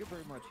 So I can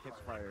pretty much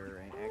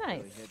hip-fire and actually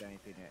Nice. hit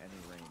anything at any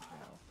range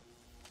now.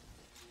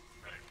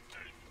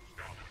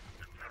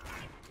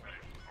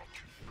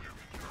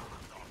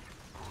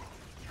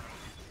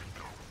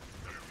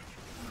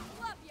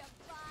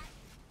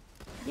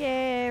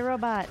 Yay,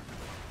 robot.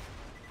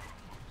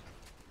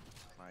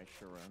 My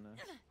Sharona.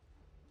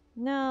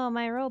 No,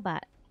 my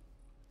robot.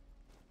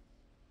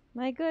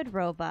 My good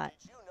robot.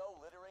 Did you know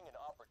littering an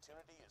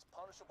opportunity is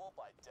punishable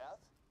by death?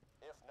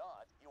 If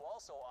not, you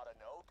also ought to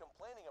know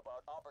complaining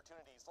about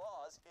opportunities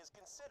laws is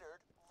considered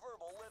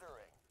verbal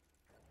littering.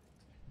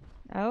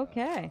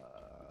 Okay.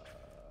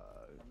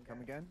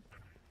 Come again?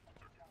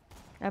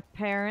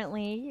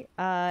 Apparently,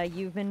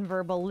 you've been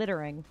verbal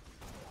littering.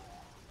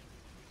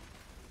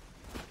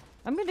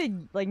 I'm gonna,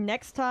 like,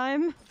 next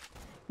time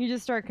you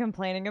just start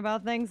complaining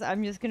about things,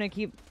 I'm just gonna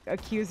keep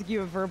accusing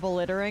you of verbal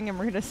littering, and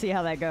we're gonna see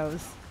how that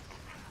goes.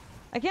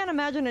 I can't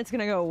imagine it's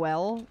gonna go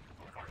well,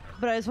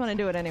 but I just want to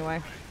do it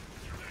anyway.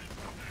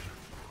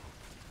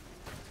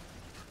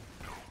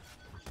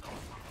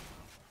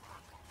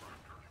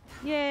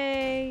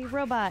 Yay,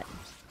 robot.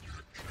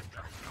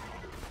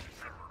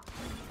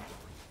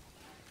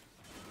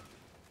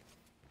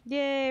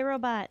 Yay,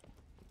 robot.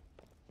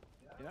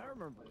 And I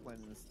remember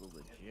playing this the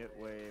legit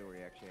way, where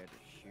you actually had to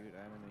shoot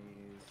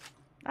enemies.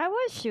 I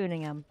was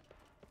shooting him.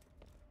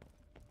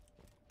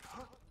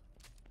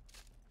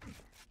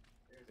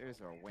 There's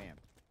a wham.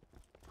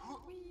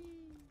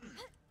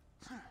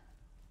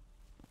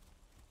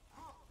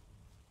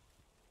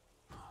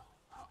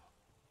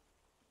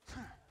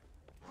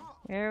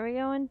 Where are we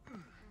going?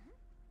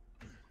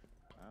 I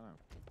don't know.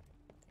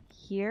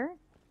 Here?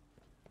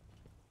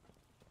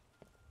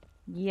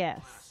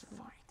 Yes.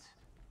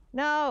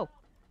 No!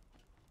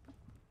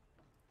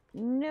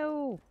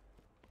 No!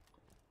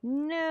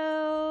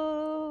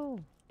 No!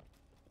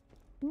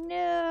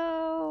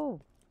 No!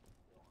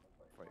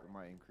 Fight with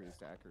my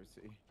increased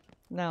accuracy.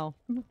 No.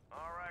 All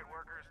right,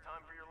 workers,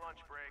 time for your lunch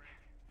break.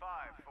 5,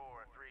 4,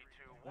 3,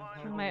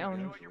 2, 1. My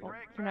own Enjoy your fault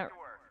break, for back not to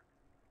work.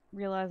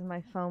 realizing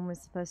my phone was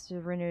supposed to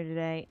renew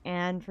today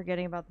and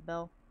forgetting about the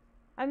bill.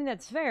 I mean,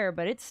 that's fair,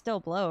 but it still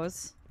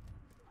blows.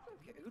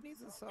 Okay, who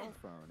needs a cell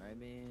phone? I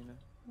mean...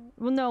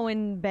 Well, no,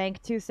 when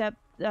bank two-step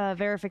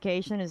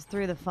verification is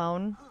through the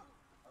phone.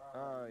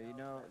 You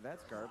know,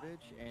 that's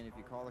garbage, and if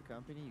you call the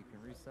company, you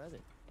can reset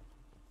it.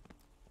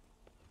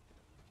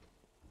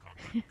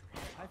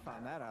 I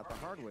found that out the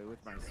hard way with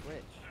my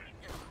Switch.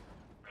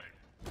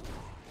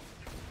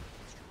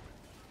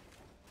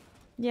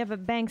 Yeah,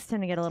 but banks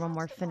tend to get a little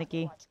more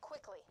finicky.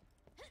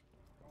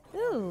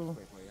 Ooh.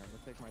 Quickly, I'm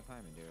gonna take my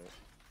time and do it.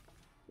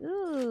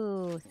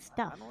 Ooh,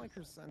 stuff. I don't like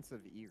her sense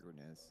of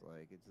eagerness,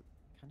 like, it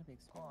kind of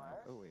makes me mad.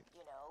 Oh, wait.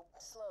 You know,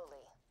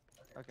 slowly.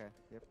 Okay,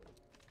 yep.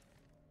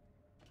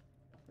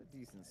 A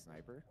decent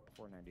sniper,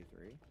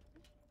 493.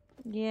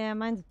 Yeah,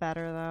 mine's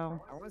better,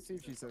 though. I want to see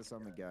if she says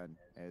something again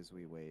as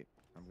we wait.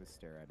 I'm gonna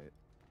stare at it.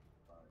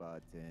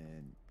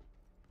 Button.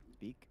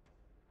 Speak.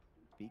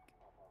 Speak.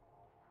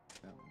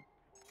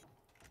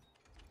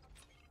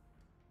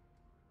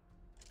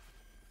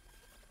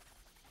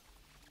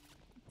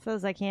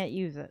 Says I can't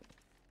use it.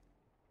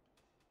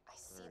 I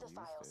see the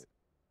files.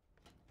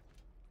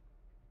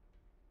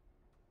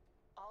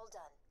 All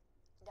done.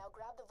 Now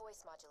grab the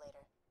voice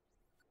modulator.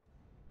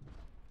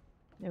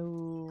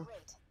 Ooh.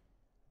 Great.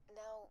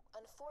 Now,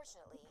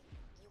 unfortunately,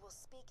 you will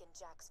speak in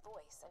Jack's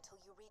voice until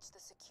you reach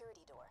the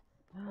security door.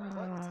 I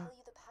will tell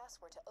you the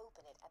password to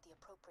open it at the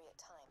appropriate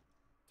time.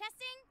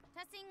 Testing?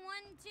 Testing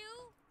 1, 2.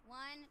 1,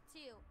 2.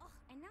 Oh,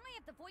 and now I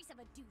have the voice of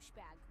a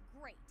douchebag.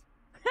 Great.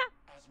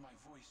 As my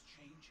voice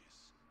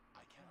changes,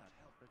 I cannot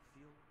help but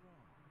feel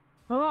wrong.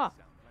 Oh,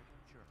 Sound like a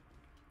jerk.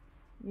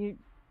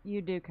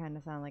 you do kind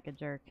of sound like a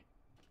jerk.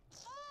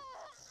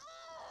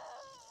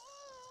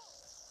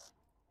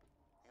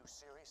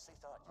 seriously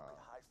thought you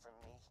could hide from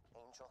me,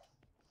 Angel?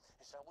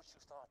 Is that what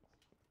you thought?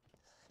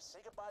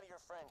 Say goodbye to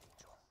your friend,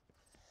 Angel.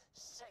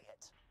 Say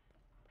it.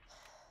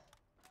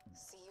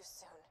 See you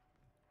soon.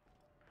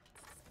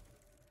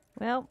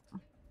 Well,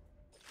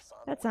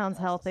 Found a that way sounds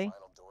past healthy. The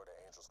final door to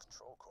Angel's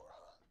control core,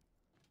 huh?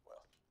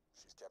 Well,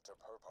 she's kept up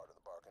her part of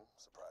the bargain,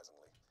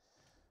 surprisingly.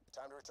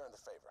 Time to return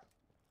the favor.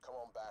 Come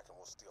on back and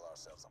we'll steal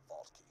ourselves a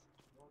vault key.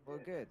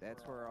 Well, good.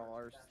 That's where all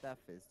our stuff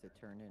is to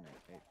turn in, I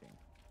think.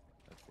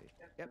 Let's see.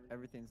 Yep,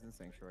 everything's in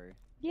Sanctuary.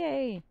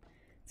 Yay!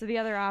 So the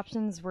other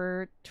options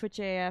were Twitch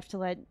AF to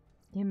let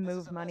him This is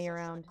move a money message to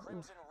around. the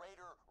Crimson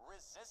Raider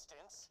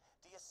Resistance.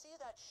 Do you see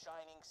that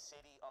shining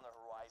city on the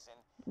horizon?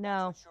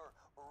 No. That's what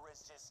you're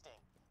resisting.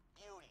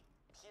 Beauty,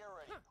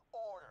 purity,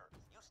 order.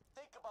 You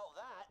think about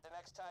that the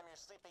next time you're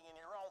sleeping in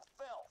your own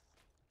filth.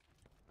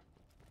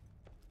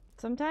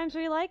 Sometimes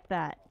we like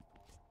that.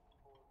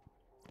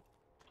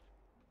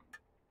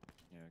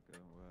 Yeah, go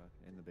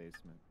in the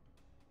basement.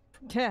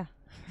 Yeah.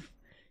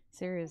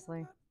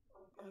 Seriously.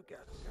 Oh, God.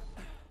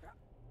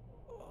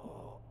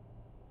 Oh.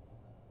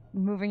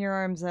 Moving your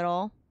arms at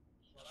all?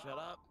 Shut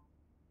up.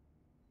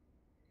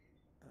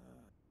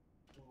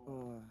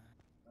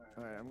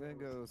 Alright, I'm gonna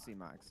go see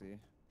Moxie.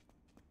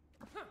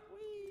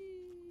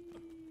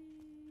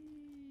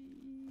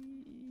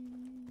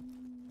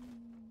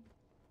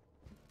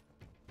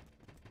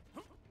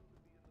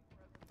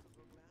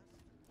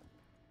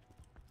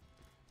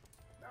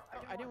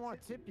 I didn't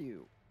want to tip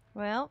you.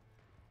 Well,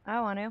 I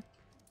want to.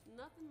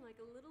 Nothing like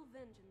a little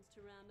vengeance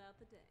to round out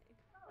the day.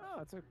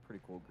 Oh, it's a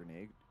pretty cool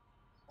grenade.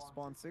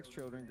 Spawn 6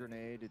 children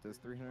grenade. It does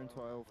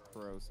 312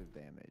 corrosive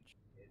damage.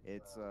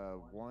 It's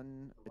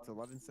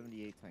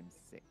 1178 times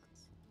 6.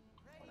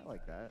 I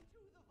like that.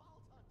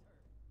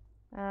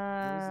 What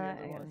was the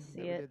other I one gotta that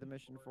see we it. did the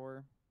mission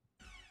for?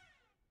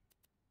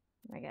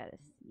 I gotta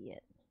see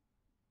it.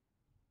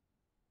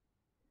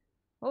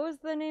 What was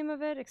the name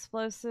of it?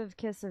 Explosive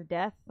Kiss of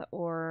Death,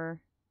 or...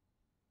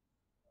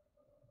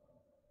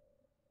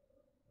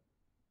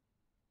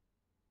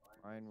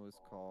 Mine was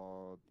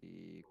called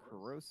the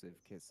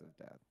Corrosive Kiss of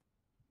Death.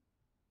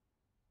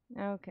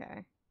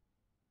 Okay.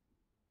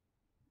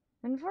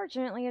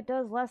 Unfortunately, it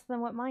does less than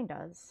what mine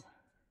does.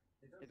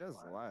 It does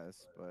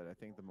less, but I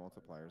think the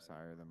multiplier's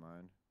higher than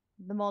mine.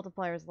 The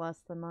multiplier's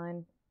less than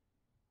mine.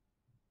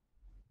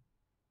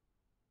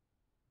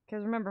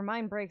 Because remember,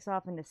 mine breaks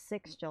off into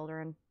 6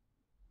 children.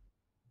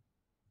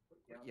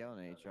 Quit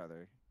yelling at each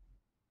other.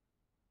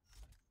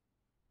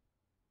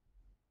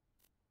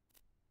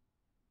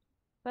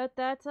 But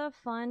that's a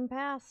fun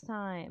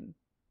pastime.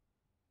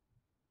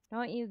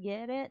 Don't you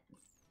get it?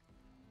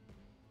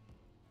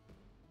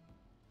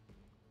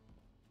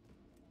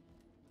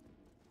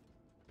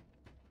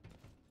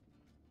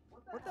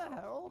 What the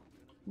hell?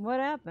 What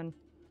happened?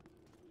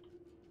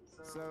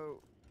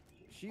 So,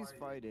 she's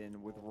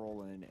fighting with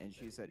Roland, and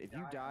she said, if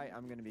you die,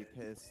 I'm gonna be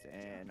pissed,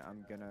 and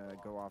I'm gonna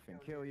go off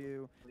and kill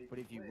you. But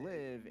if you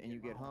live and you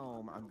get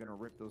home, I'm gonna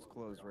rip those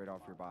clothes right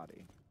off your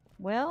body.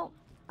 Well,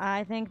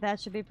 I think that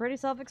should be pretty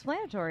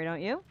self-explanatory,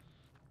 don't you?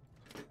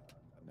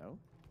 No?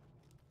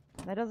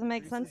 That doesn't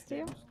make sense to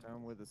you? Damage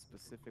done with a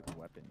specific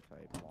weapon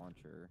type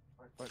launcher.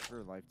 But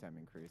for a lifetime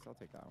increase, I'll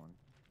take that one.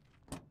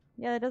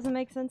 Yeah, that doesn't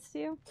make sense to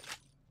you?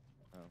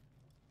 Oh.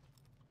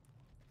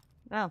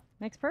 Oh,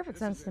 makes perfect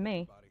sense to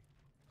me.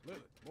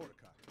 Lilith,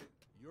 Mordecai,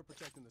 you're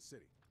protecting the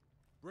city.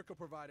 Brick will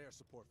provide air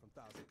support from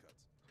Thousand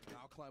Cuts. And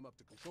I'll climb up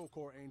to Control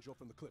Core Angel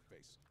from the cliff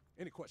face.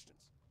 Any questions?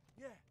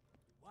 Yeah,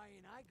 why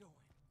ain't I going?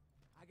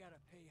 I gotta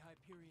pay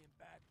Hyperion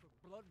back for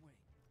Bloodwing.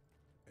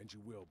 And you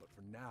will, but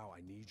for now,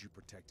 I need you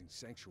protecting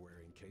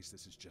Sanctuary in case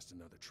this is just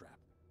another trap.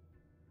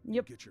 Yep.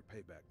 You'll get your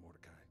payback,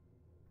 Mordecai.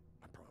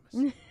 I promise.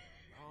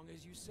 Long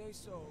as you say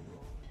so,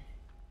 Roland.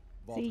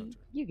 Vault See, Hunter.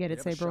 you get it,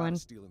 have a shot Saberwin. at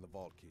stealing the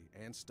vault key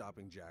and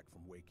stopping Jack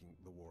from waking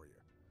the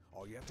warrior.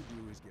 All you have to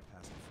do is get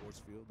past the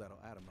force field that'll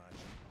atomize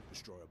you,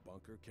 destroy a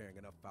bunker carrying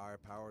enough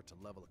firepower to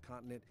level a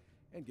continent,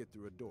 and get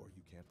through a door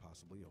you can't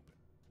possibly open.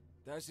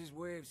 That's his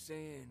way of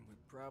saying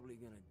we're probably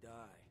gonna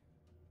die.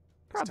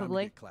 It's time to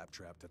Probably. get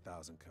Claptrap to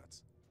Thousand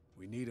Cuts.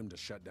 We need him to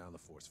shut down the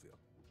force field.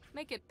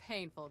 Make it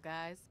painful,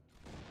 guys.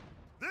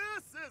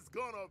 This is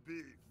gonna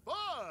be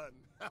fun!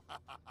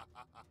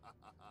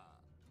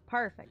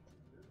 Perfect.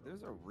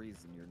 There's a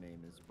reason your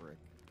name is Brick.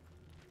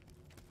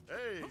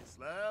 Hey,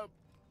 Slab.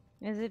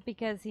 Is it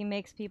because he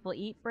makes people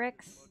eat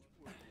bricks?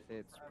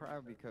 It's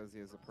probably because he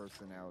has the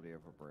personality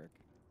of a brick.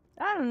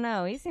 I don't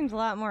know. He seems a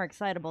lot more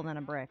excitable than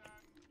a brick.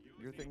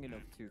 You're thinking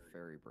of Tooth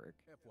Fairy Brick.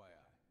 FYI.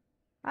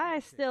 I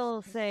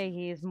still say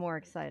he's more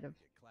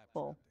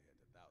excitable.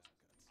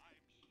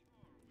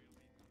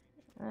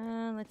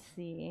 Let's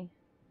see.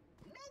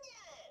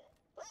 Minion!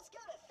 Let's go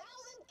to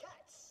Thousand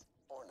Cuts!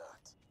 Or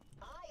not.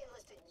 I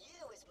enlisted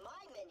you as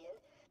my minion,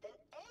 then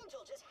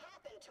Angel just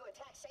happened to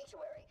attack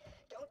Sanctuary.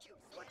 Don't you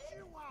get it?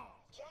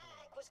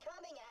 Jack was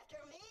coming after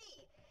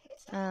me.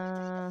 It's time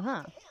to take the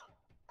fight to him.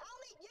 I'll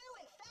meet you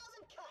in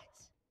Thousand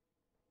Cuts.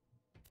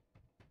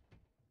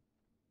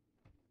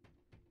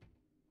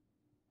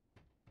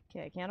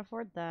 Okay, I can't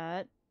afford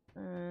that.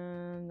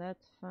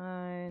 That's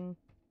fine.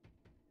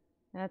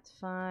 That's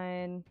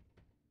fine.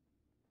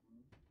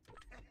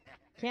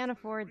 Can't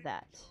afford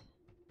that.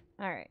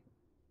 Alright.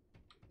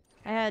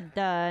 I had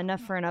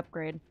enough for an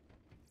upgrade.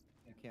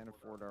 You can't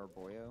afford our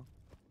boyo?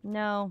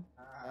 No.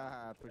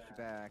 Ah, push you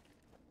back.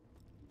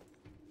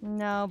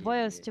 No,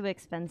 Boyo's Idiot. too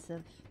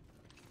expensive.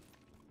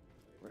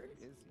 Where is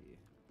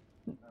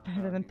he?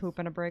 Better than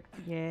pooping a brick.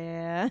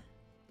 Yeah.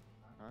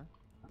 Huh?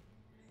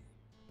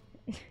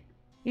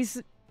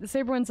 The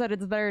Saberone said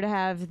it's better to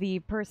have the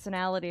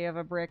personality of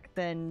a brick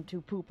than to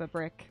poop a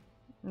brick.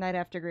 And I'd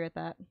have to agree with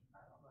that.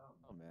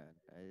 Oh man,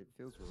 it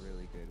feels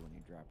really good when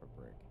you drop a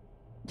brick.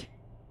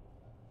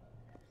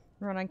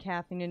 Run on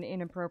caffeine and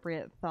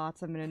inappropriate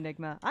thoughts of an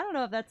enigma. I don't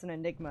know if that's an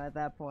enigma at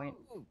that point.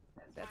 Ooh,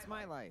 that's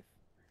my life.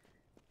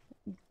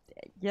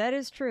 Yeah, that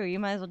is true. You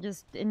might as well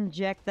just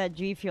inject that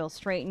G Fuel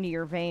straight into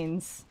your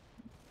veins.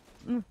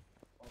 Well,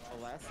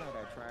 last night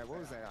I tried, what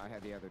was that I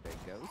had the other day?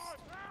 Ghost?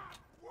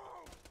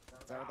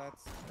 Is that what that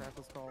crap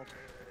was called?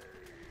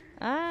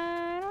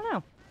 I don't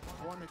know.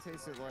 The one that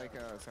tasted like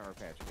Sour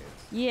Patch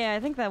Kids. Yeah, I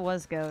think that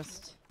was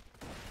Ghost.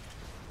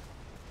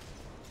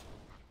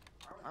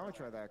 I want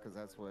to try that because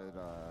that's what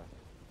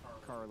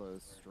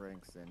Carlos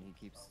drinks, and he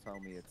keeps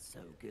telling me it's so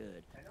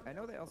good. I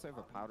know they also have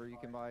a powder you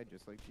can buy,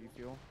 just like G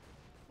Fuel.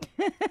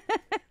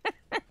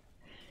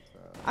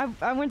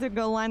 I went to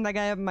go line that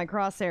guy up in my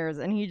crosshairs,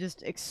 and he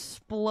just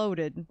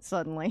exploded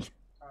suddenly.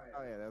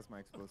 Oh yeah, that's my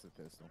explosive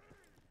pistol.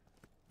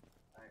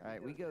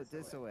 Alright, we go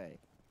this way.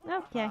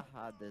 Okay. Ha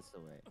ha this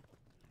away.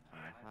 Ha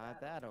ha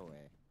that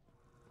away.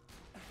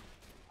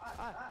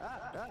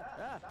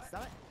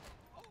 Stop it!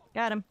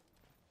 Got him.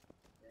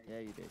 Yeah,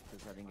 you did,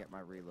 because I didn't get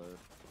my reload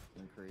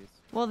increase.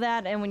 Well,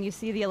 that, and when you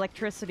see the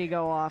electricity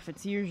go off,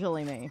 it's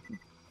usually me.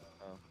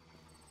 Oh.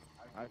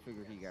 I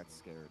figured he got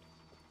scared.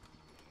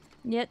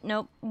 Yet,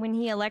 nope. When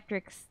he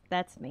electrics,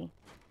 that's me.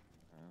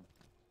 Oh.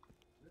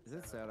 Is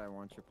it sad I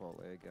want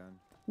Chipotle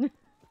again?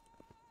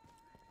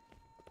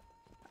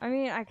 I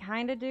mean, I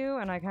kinda do,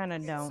 and I kinda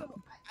don't.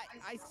 So,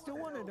 I still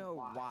want to know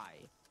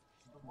why.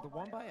 The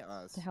one by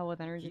us... To hell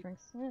with energy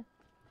drinks.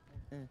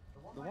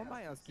 The one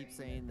by us keeps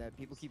saying that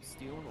people keep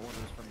stealing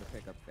orders from the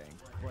pickup thing,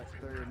 but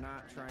they're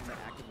not trying to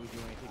actively do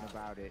anything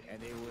about it,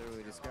 and they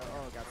literally just go,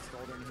 oh, it got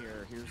stolen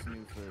here, here's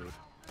new food.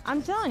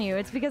 I'm telling you,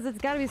 it's because it's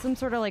gotta be some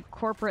sort of, like,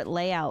 corporate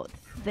layout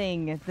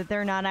thing that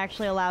they're not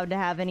actually allowed to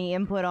have any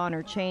input on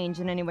or change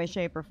in any way,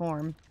 shape, or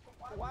form.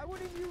 Why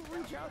wouldn't you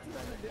reach out to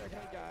them and be like,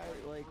 hey,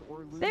 guy, like,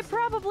 we're losing... They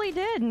probably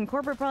did, and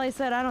corporate probably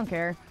said, I don't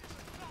care.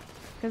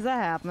 Because that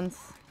happens.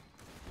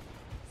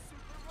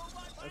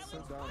 That's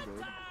so dumb,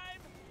 dude.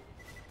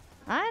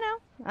 I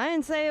know. I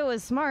didn't say it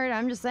was smart,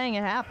 I'm just saying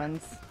it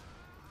happens.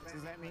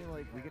 Does that mean,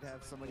 like, we could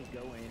have somebody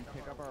go in,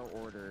 pick up our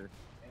order,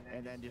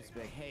 and then just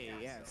be like, hey,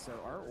 yeah, so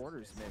our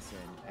order's missing,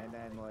 and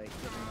then, like,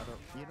 give another...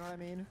 You know what I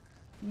mean?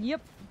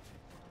 Yep.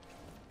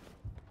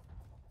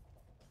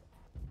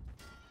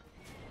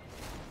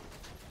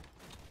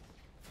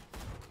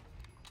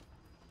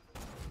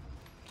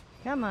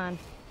 Come on.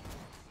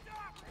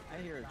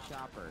 I hear a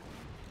chopper.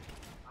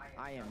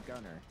 I am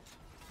Gunner.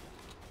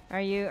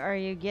 Are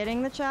you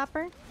getting the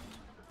chopper?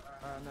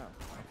 No.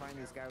 I find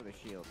this guy with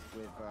a shield.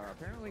 With,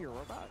 apparently a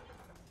robot.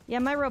 Yeah,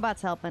 my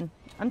robot's helping.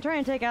 I'm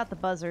trying to take out the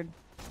buzzard.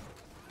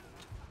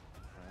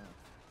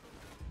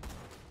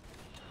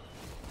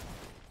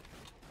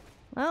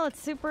 Well,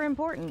 it's super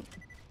important.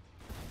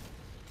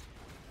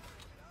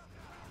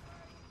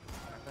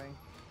 I think.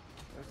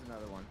 There's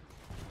another one.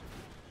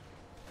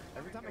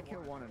 Every time I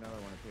kill one, another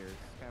one appears.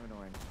 It's kind of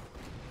annoying.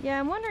 Yeah,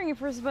 I'm wondering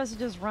if we're supposed to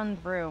just run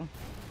through.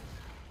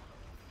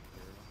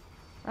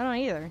 I don't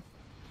either.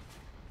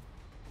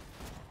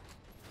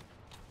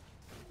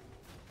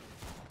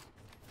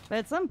 But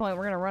at some point,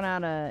 we're gonna run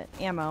out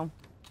of ammo.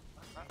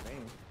 Not me.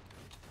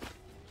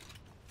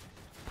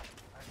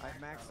 I've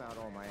maxed out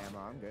all my ammo.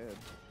 I'm good.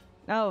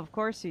 Oh, of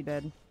course you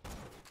did.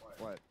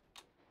 What?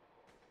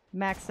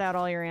 Maxed out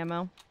all your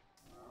ammo.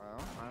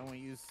 Well, I only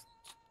use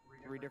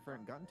 3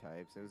 different gun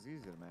types. It was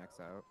easy to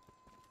max out.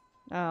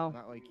 Oh.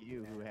 Not like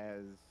you, who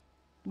has...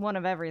 One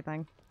of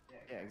everything.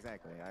 Yeah,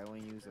 exactly. I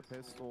only use a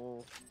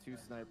pistol, 2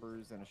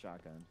 snipers, and a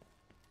shotgun.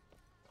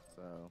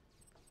 So...